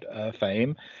 right,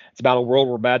 fame. It's about a world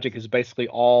where magic is basically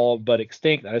all but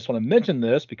extinct. I just want to mention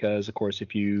this because, of course,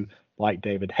 if you like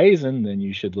David Hazen, then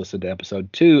you should listen to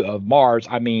episode 2 of Mike's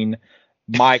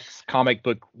Comic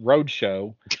Book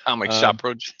Roadshow. Comic Shop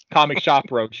Roadshow. Comic Shop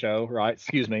Roadshow, right?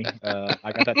 Excuse me.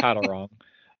 I got that title wrong.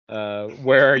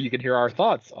 Where you can hear our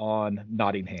thoughts on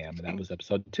Nottingham, and that was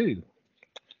episode 2.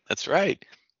 That's right.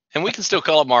 And we can still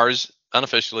call it Mars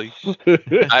unofficially.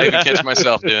 I even catch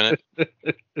myself doing it.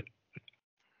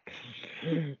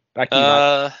 Back to you,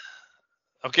 Mike.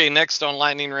 Okay, next on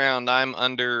Lightning Round, I'm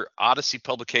under Odyssey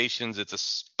Publications. It's a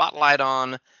spotlight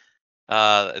on.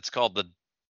 It's called The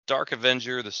Dark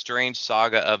Avenger: The Strange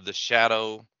Saga of the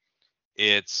Shadow.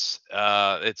 It's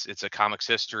a comics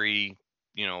history,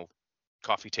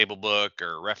 coffee table book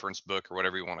or reference book or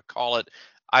whatever you want to call it.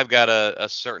 I've got a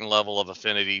certain level of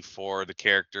affinity for the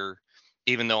character,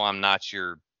 even though I'm not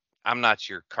your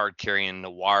card carrying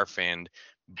noir fan.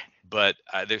 But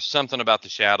there's something about the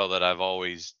Shadow that I've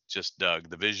always just dug.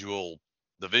 The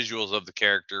visuals of the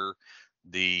character.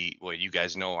 You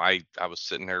guys know, I was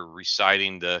sitting there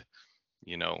reciting the,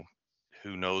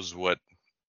 who knows what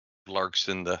lurks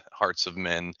in the hearts of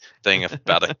men thing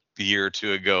about a year or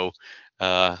two ago.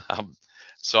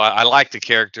 So I like the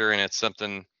character, and it's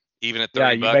something. Even at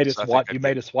 $30, you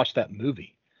made us watch that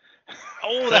movie.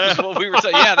 Oh, that was what we were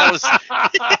saying. Yeah,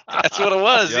 that's what it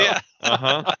was. Yep. Yeah.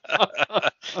 Uh-huh.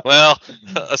 Well,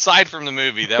 aside from the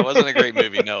movie, that wasn't a great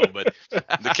movie, no, but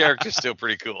the character's still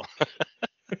pretty cool.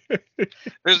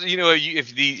 There's,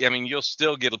 you'll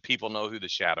still get people know who the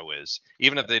Shadow is,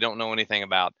 even if they don't know anything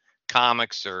about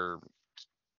comics or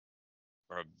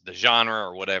the genre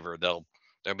or whatever. There'll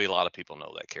be a lot of people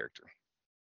know that character.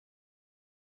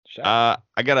 I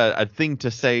got a thing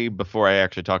to say before I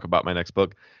actually talk about my next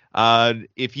book.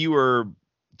 If you were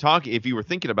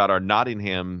thinking about our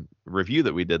Nottingham review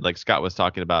that we did, like Scott was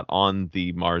talking about on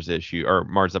the Mars issue or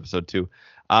Mars episode 2,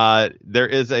 there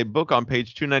is a book on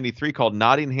page 293 called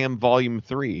Nottingham Volume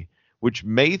 3, which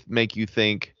may make you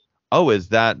think, oh, is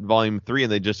that Volume 3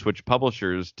 and they just switched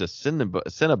publishers to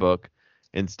Cinebook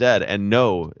instead? And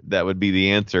no, that would be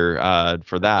the answer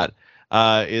for that.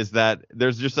 Is that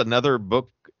there's just another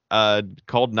book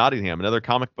called Nottingham, another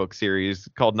comic book series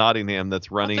called Nottingham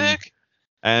that's running,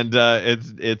 and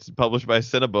it's published by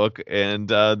Cinebook, and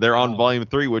they're on Volume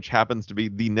 3, which happens to be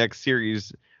the next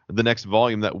series, the next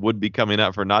volume that would be coming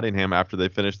out for Nottingham after they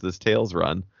finish this Tales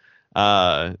run.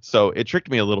 So it tricked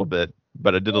me a little bit,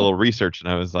 but I did a little research, and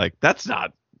I was like, that's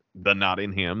not the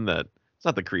Nottingham. It's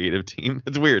not the creative team.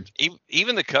 It's weird.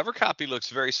 Even the cover copy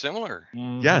looks very similar.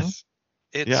 Mm-hmm.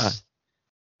 Yes.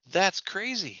 That's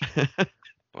crazy.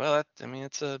 Well,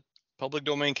 it's a public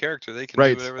domain character. They can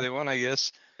do whatever they want, I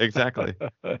guess. Exactly.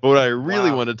 But what I really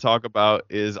want to talk about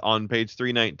is on page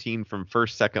 319 from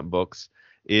First Second Books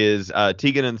is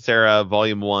Tegan and Sara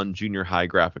Volume 1 Junior High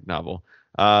graphic novel.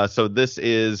 So this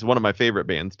is one of my favorite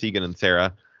bands, Tegan and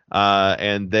Sara.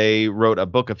 And they wrote a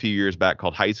book a few years back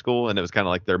called High School, and it was kind of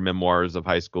like their memoirs of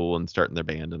high school and starting their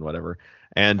band and whatever.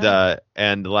 And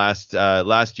last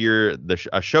year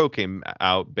a show came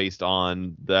out based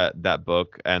on that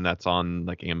book, and that's on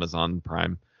like Amazon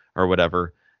Prime or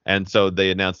whatever. And so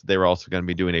they announced that they were also going to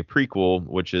be doing a prequel,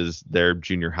 which is their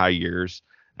junior high years.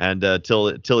 And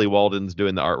Tilly Walden's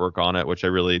doing the artwork on it, which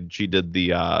she did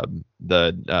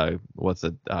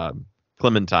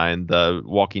Clementine, the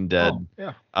Walking Dead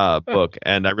book,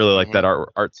 and I really like that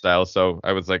art style. So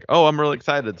I was like, oh, I'm really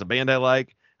excited. It's a band I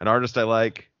like, an artist I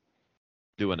like,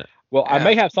 doing it. Well, I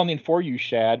may have something for you,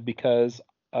 Shad, because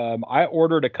I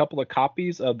ordered a couple of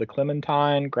copies of the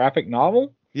Clementine graphic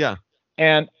novel. Yeah.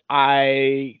 And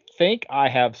I think I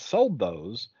have sold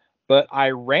those, but I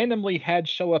randomly had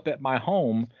show up at my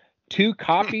home 2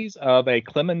 copies of a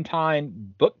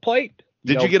Clementine bookplate.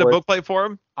 Did you get a bookplate for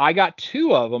them? I got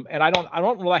 2 of them, and I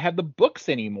don't really have the books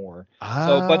anymore.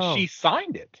 So, but she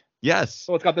signed it. Yes.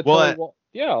 So it's got the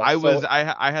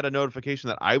I had a notification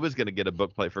that I was going to get a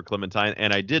bookplate for Clementine,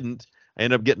 and I didn't. I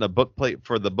ended up getting a bookplate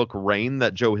for the book Rain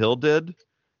that Joe Hill did.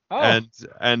 Oh.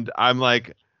 And I'm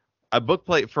like, a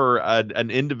bookplate for an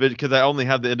individual, because I only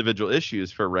have the individual issues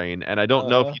for Rain, and I don't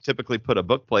know if you typically put a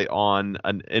bookplate on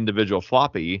an individual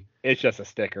floppy. It's just a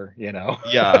sticker,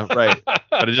 Yeah, right.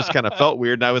 But it just kind of felt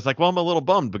weird, and I was like, well, I'm a little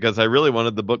bummed because I really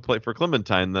wanted the bookplate for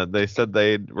Clementine that they said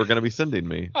they were going to be sending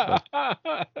me.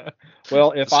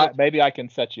 Well, maybe I can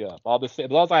set you up. I'll just say,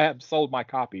 as long as I have sold my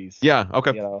copies. Yeah.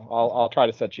 Okay. I'll try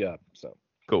to set you up. So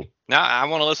cool. Now I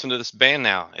want to listen to this band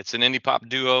now. It's an indie pop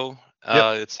duo.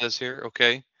 It says here.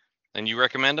 Okay. And you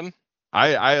recommend them?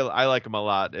 I like them a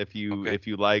lot. If you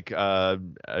like a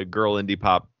girl indie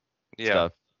pop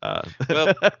stuff,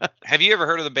 Well, have you ever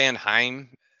heard of the band Haim?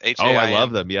 Oh, I Haim?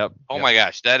 love them. Yep. Oh Yep. my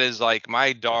gosh, that is like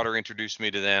my daughter introduced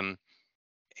me to them,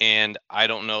 and I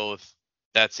don't know if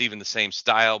that's even the same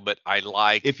style, but I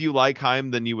like. If you like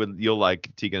Haim, then you'll like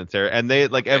Tegan and Sarah. And they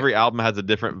like Okay. every album has a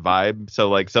different vibe. So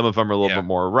like some of them are a little Yeah. bit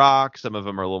more rock, some of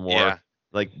them are a little more Yeah.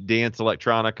 like dance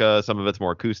electronica, some of it's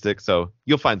more acoustic. So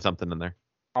you'll find something in there.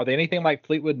 Are they anything like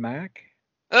Fleetwood Mac?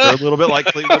 They're a little bit like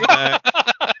Fleetwood Mac.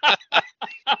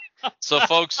 So,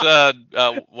 folks,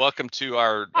 welcome to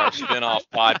our spin-off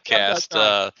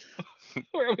podcast,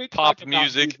 Where are we Pop talking about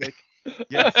music.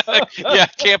 Yes. Yeah,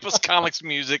 campus comics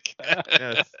music.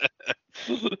 Yes.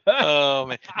 Oh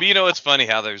man, but it's funny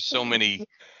how there's so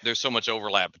much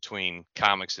overlap between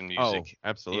comics and Oh, music.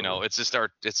 absolutely. It's just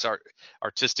our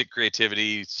artistic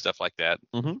creativity, stuff like that.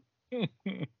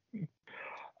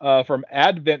 From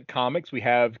Advent Comics, we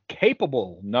have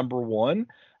Capable #1.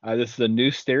 This is a new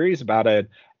series about an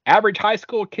average high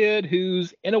school kid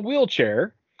who's in a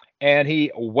wheelchair, and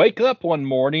he wakes up one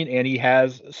morning and he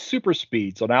has super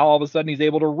speed. So now all of a sudden he's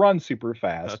able to run super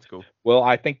fast. That's cool. Well,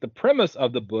 I think the premise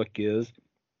of the book is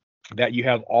that you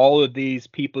have all of these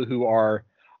people who are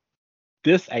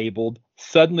disabled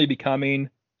suddenly becoming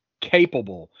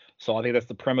capable. So I think that's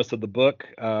the premise of the book.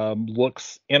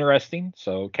 Looks interesting.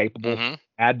 So Capable, Mhm.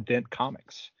 Advent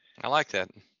Comics. I like that.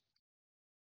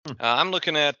 I'm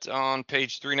looking at on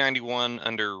page 391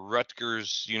 under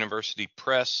Rutgers University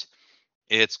Press.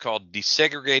 It's called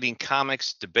Desegregating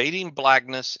Comics, Debating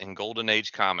Blackness in Golden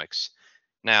Age Comics.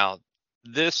 Now,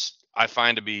 this I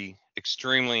find to be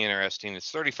extremely interesting.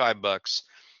 It's $35,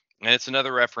 and it's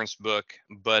another reference book,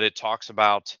 but it talks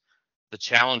about the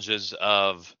challenges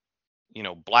of,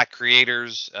 Black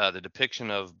creators, the depiction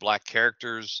of Black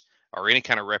characters, or any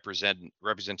kind of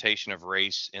representation of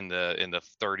race in the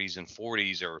 30s and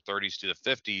 40s, or 30s to the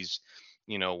 50s,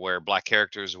 where Black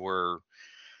characters were,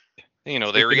 they were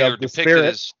Speaking either of the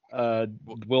depicted spirit, as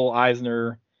Will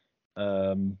Eisner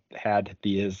had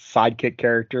his sidekick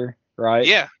character, right?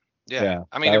 Yeah.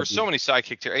 I mean, there were was- so many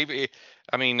sidekick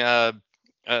I mean,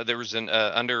 there was an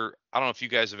under. I don't know if you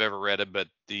guys have ever read it, but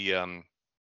the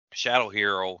Shadow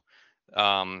Hero,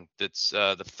 that's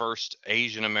the first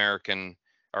Asian American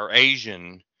or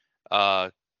Asian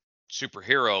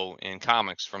superhero in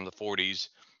comics from the 40s.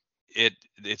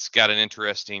 It's got an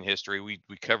interesting history. We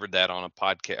covered that on a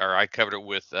podcast, or I covered it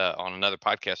with on another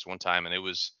podcast one time, and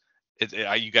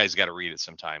you guys got to read it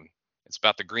sometime. It's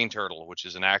about the Green Turtle, which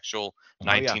is an actual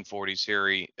 1940s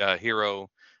hero.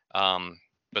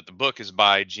 But the book is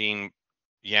by Gene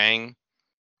Yang,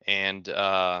 and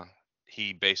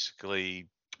he basically.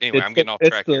 Anyway, I'm getting off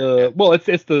track here. Yeah. Well,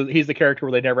 he's the character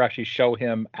where they never actually show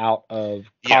him out of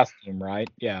costume, right?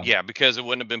 Yeah. Yeah, because it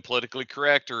wouldn't have been politically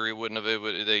correct, or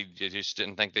they just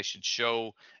didn't think they should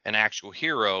show an actual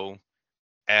hero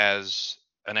as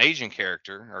an Asian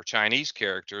character or Chinese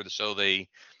character. So they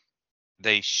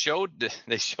showed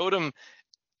him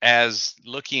as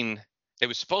looking. It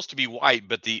was supposed to be white,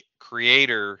 but the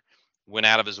creator went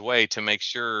out of his way to make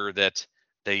sure that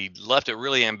they left it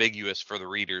really ambiguous for the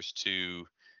readers to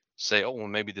say, oh, well,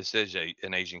 maybe this is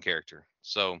an Asian character.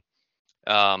 So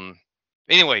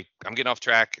anyway, I'm getting off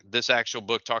track. This actual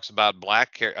book talks about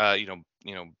Black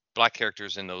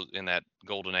characters in that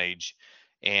golden age,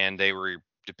 and they were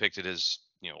depicted as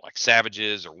like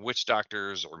savages or witch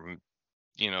doctors, or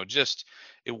just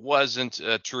it wasn't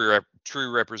a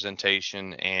true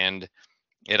representation. And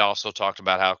it also talked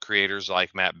about how creators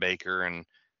like Matt Baker and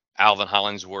Alvin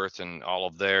Hollingsworth and all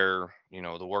of their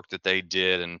the work that they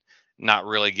did, and not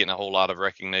really getting a whole lot of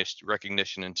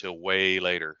recognition until way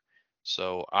later.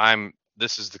 So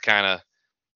this is the kind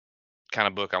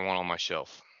of book I want on my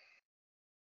shelf.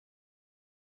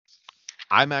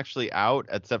 I'm actually out,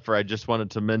 except for I just wanted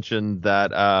to mention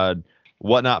that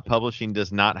Whatnot Publishing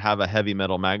does not have a heavy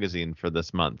metal magazine for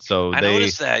this month. So I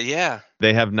noticed that, yeah.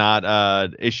 They have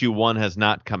not. Issue 1 has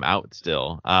not come out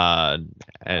still. And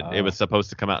it was supposed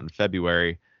to come out in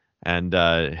February, and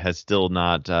has still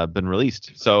not been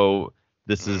released. So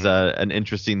this is an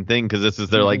interesting thing, because this is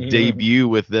their debut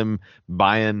with them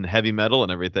buying heavy metal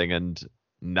and everything, and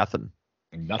nothing.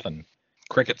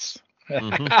 Crickets.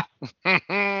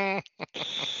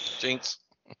 Jinx.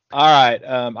 All right,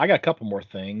 I got a couple more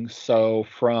things. So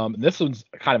this one's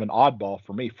kind of an oddball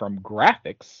for me. From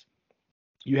Graphics,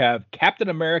 you have Captain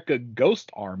America Ghost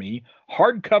Army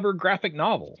hardcover graphic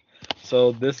novel.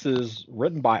 So this is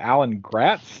written by Alan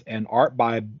Gratz and art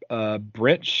by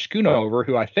Brent Schoonover,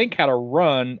 who I think had a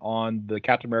run on the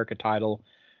Captain America title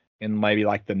in maybe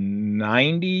like the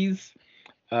 90s.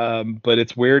 But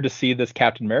it's weird to see this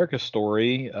Captain America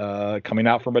story coming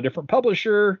out from a different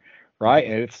publisher, right?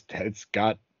 And it's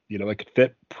got it could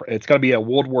fit. It's going to be a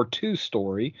World War II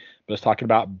story, but it's talking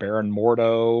about Baron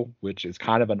Mordo, which is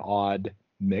kind of an odd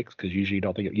mix because usually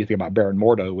you think about Baron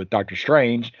Mordo with Doctor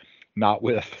Strange, not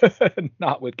with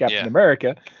not with Captain Yeah.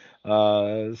 America.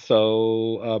 But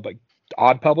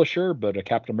odd publisher, but a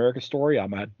Captain America story. I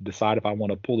might decide if I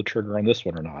want to pull the trigger on this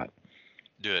one or not.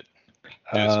 Do it.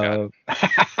 Do it,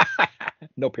 Scott.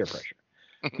 No peer pressure.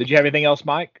 Did you have anything else,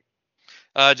 Mike?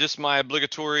 Just my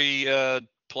obligatory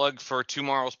plug for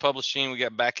tomorrow's publishing. We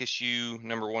got back issue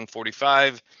number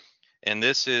 145, and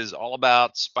this is all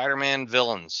about Spider-Man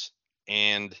villains,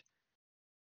 and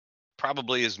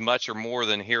probably as much or more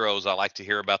than heroes. I like to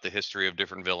hear about the history of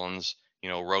different villains,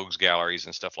 rogues galleries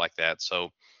and stuff like that.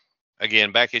 So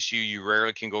again, back issue, you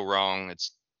rarely can go wrong.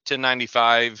 It's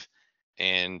 $10.95,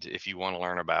 and if you want to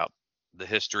learn about the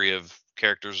history of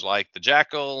characters like the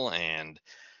Jackal and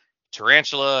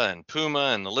Tarantula and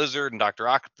Puma and the Lizard and Dr.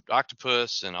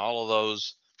 Octopus and all of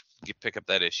those, you pick up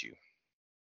that issue.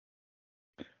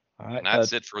 All right, and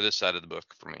that's it for this side of the book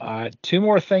for me. Two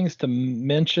more things to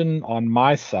mention on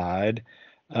my side.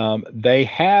 They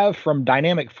have from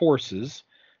Dynamic Forces,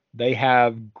 they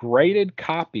have graded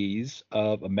copies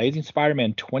of Amazing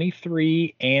Spider-Man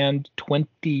 23 and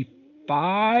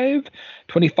 25.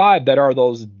 25 that are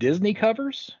those Disney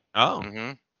covers. Oh.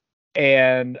 Mm-hmm.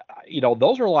 And,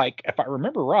 those are like, if I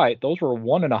remember right, those were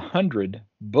 1 in 100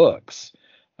 books.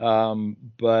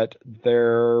 But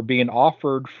they're being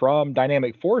offered from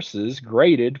Dynamic Forces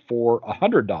graded for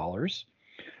 $100.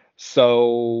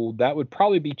 So that would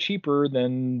probably be cheaper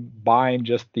than buying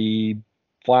just the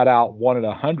flat out 1 in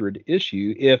 100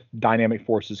 issue if Dynamic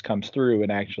Forces comes through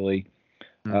and actually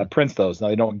prints those. Now,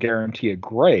 they don't guarantee a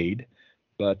grade,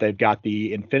 but they've got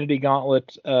the Infinity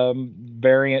Gauntlet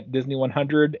variant Disney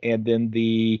 100 and then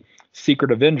the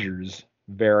Secret Avengers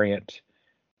variant,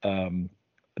 the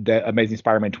Amazing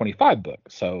Spider-Man 25 book.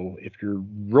 So if you're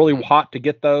really hot to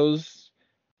get those,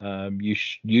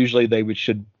 usually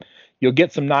you'll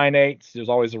get some 9.8s. There's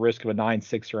always a risk of a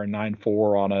 9.6 or a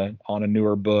 9.4 on a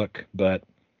newer book, but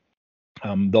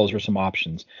those are some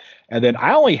options. And then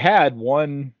I only had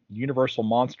one Universal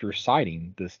Monster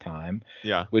sighting this time,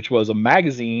 which was a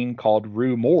magazine called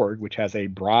Rue Morgue, which has a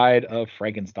Bride of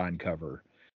Frankenstein cover,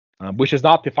 which is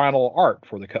not the final art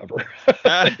for the cover,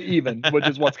 even, which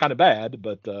is what's kind of bad.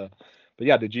 But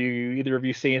yeah, did either of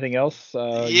you see anything else?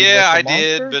 Yeah, I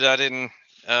did, but I didn't.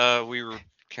 We were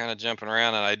kind of jumping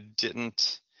around, and I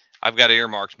didn't. I've got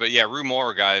earmarks, but yeah, Rue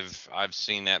Morgue, I've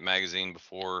seen that magazine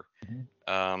before.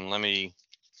 Let me.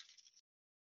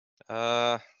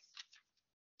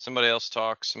 Somebody else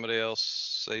talk. Somebody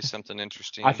else say something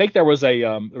interesting. I think there was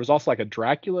also like a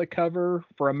Dracula cover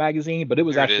for a magazine, but it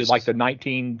was actually like the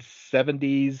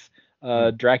 1970s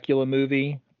Dracula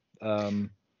movie. I've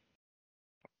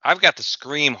got the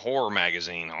Scream Horror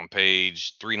magazine on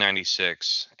page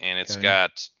 396, and it's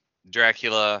got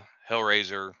Dracula,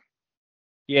 Hellraiser.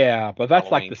 Yeah, but that's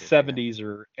like the 70s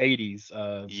or 80s.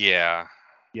 Yeah,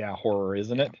 horror,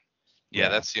 isn't it?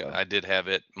 Yeah, I did have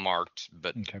it marked,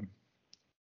 but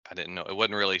I didn't know. It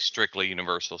wasn't really strictly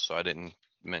Universal, so I didn't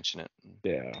mention it.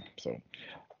 Yeah, so.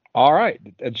 All right.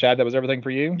 And Chad, that was everything for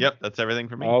you? Yep, that's everything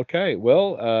for me. Okay.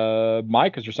 Well,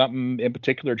 Mike, is there something in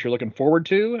particular that you're looking forward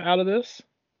to out of this?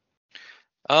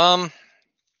 I'm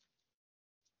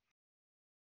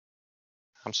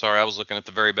sorry, I was looking at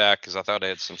the very back because I thought I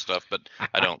had some stuff, but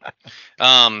I don't.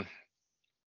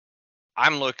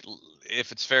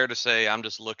 If it's fair to say, I'm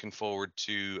just looking forward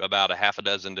to about a half a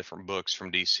dozen different books from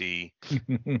DC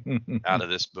out of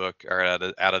this book or out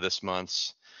of this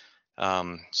month's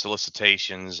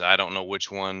solicitations. I don't know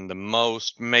which one the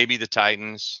most. Maybe the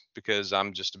Titans, because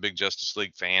I'm just a big Justice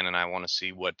League fan and I want to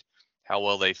see how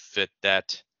well they fit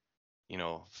that,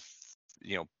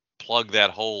 plug that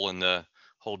hole in the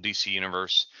whole DC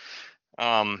universe.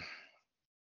 So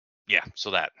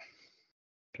that.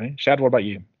 Okay, Chad, what about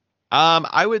you?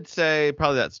 I would say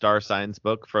probably that Star Signs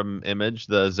book from Image,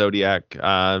 the Zodiac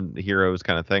heroes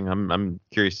kind of thing. I'm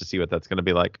curious to see what that's going to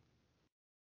be like.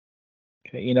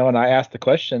 Okay, and I asked the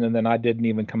question, and then I didn't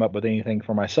even come up with anything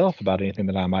for myself about anything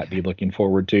that I might be looking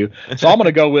forward to. So I'm going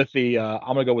to go with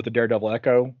the Daredevil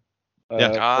Echo.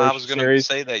 I was going to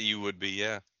say that you would be,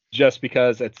 yeah. Just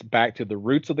because it's back to the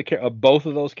roots of both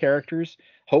of those characters,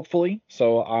 hopefully.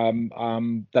 So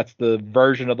that's the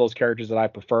version of those characters that I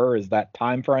prefer, is that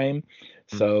time frame.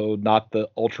 So not the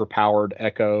ultra powered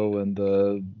Echo and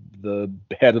the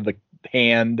head of the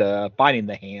hand fighting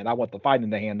the hand. I want the fighting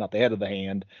the hand, not the head of the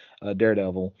hand.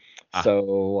 Daredevil.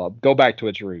 So go back to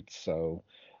its roots. So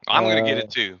I'm going to get it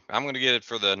too. I'm going to get it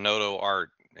for the Noto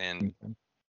art, and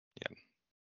yeah.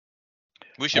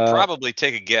 We should probably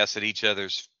take a guess at each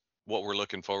other's what we're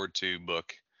looking forward to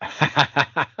book.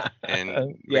 Yeah.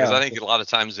 And because I think a lot of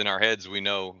times in our heads we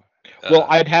know. Well,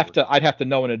 I'd have to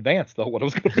know in advance though what it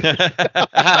was going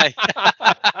to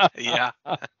be. Yeah.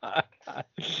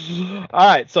 All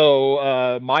right,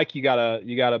 so Mike, you got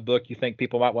a book you think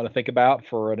people might want to think about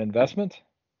for an investment?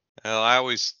 Well, I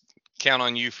always count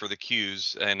on you for the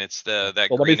cues, and it's that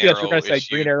Well, let me Green see if Arrow you're going to say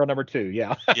issue. Green Arrow number 2.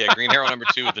 Yeah. Yeah, Green Arrow number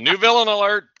 2 with the new villain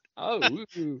alert. Oh,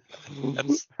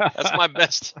 That's my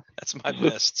best. That's my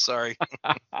best. Sorry.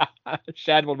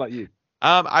 Shad, what about you?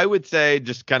 I would say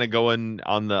just kind of going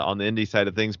on the indie side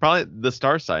of things, probably the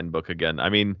Star Sign book again. I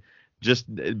mean, just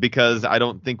because I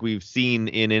don't think we've seen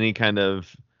in any kind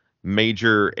of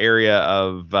major area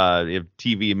of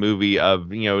TV movie of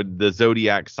the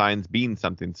zodiac signs being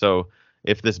something. So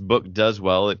if this book does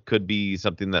well, it could be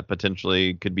something that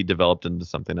potentially could be developed into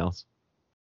something else.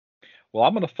 Well,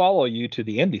 I'm going to follow you to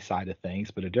the indie side of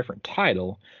things, but a different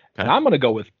title, Okay. and I'm going to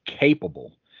go with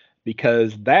Capable,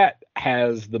 because that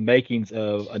has the makings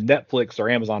of a Netflix or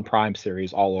Amazon Prime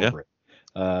series all over it.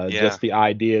 Just the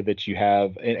idea that you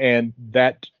have, and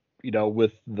that,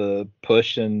 with the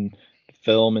push in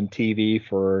film and TV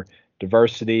for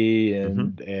diversity,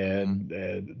 and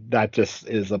that just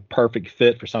is a perfect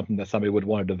fit for something that somebody would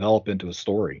want to develop into a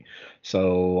story.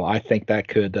 So I think that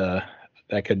could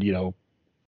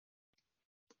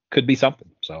be something.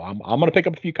 So I'm going to pick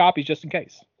up a few copies just in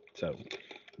case. So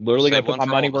literally going to put my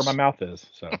money where my mouth is.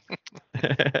 So.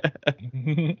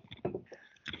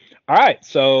 All right.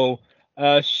 So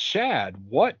Shad,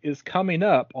 what is coming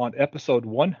up on episode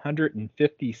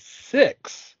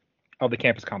 156 of the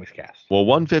Campus Comics Cast? Well,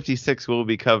 156 will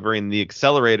be covering The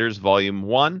Accelerators Volume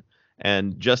 1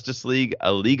 and Justice League,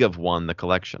 A League of One, the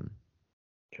collection.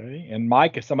 Okay. And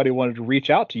Mike, if somebody wanted to reach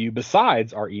out to you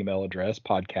besides our email address,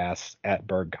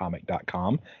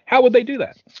 podcasts@bergcomic.com, how would they do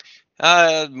that?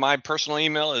 My personal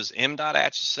email is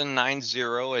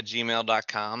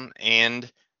m.atchison90@gmail.com,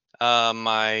 and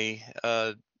my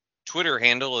Twitter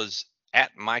handle is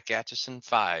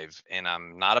 @MikeAtchison5, and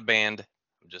I'm not a band.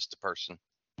 I'm just a person.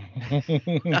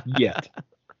 Yet.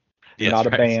 Yes, not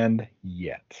right. a band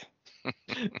yet.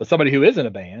 But somebody who is in a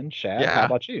band, Shad, how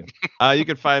about you? You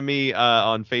can find me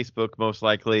on Facebook, most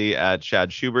likely at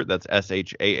Shad Schubert. That's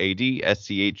SHAAD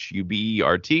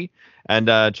SCHUBERT.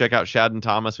 And check out Shad and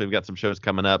Thomas. We've got some shows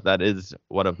coming up. That is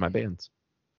one of my bands.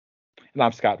 And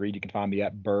I'm Scott Reed. You can find me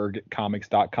at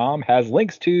bergcomics.com. Has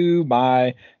links to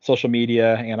my social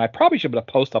media, and I probably should put a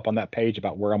post up on that page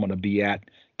about where I'm going to be at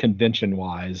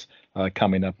convention-wise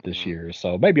coming up this year.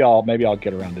 So maybe I'll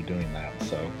get around to doing that.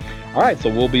 So, all right. So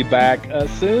we'll be back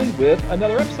soon with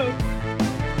another episode.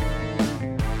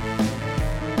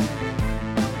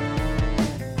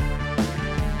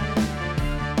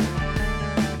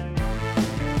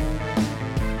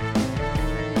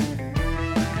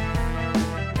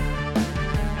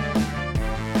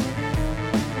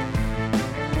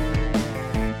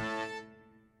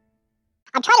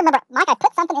 I'm trying to remember, Mike, I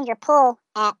put something in your pool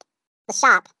at the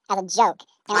shop as a joke.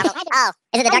 And is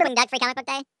it the Darkwing Duck Free Comic Book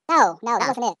Day? No, that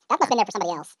wasn't it. That must have been there for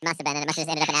somebody else. Must have been, and it must have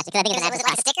just ended up in Ashley. I think it was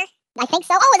like a sticker? I think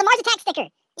so. Oh, it was a Mars Attack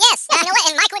sticker. Yes, and you know what?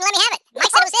 And Mike wouldn't let me have it.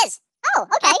 Mike said it was his. Oh,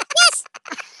 okay. Yes.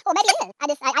 Well, maybe it is. I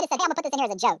just said, hey, I'm going to put this in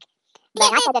here as a joke. But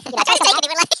I thought that, I tried to take it, he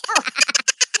wouldn't let me. Oh.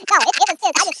 No, it was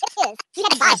his. It's his. You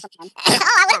had to buy it from him. Oh,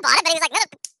 I would have bought it, but he was like, no,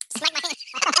 smack my hand.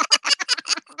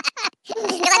 Because I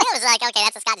knew it was like, okay,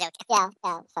 that's a Scott joke. Yeah,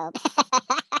 so.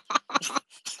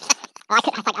 I was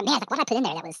like, man, what did I put in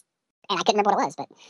there that was, and I couldn't remember what it was, but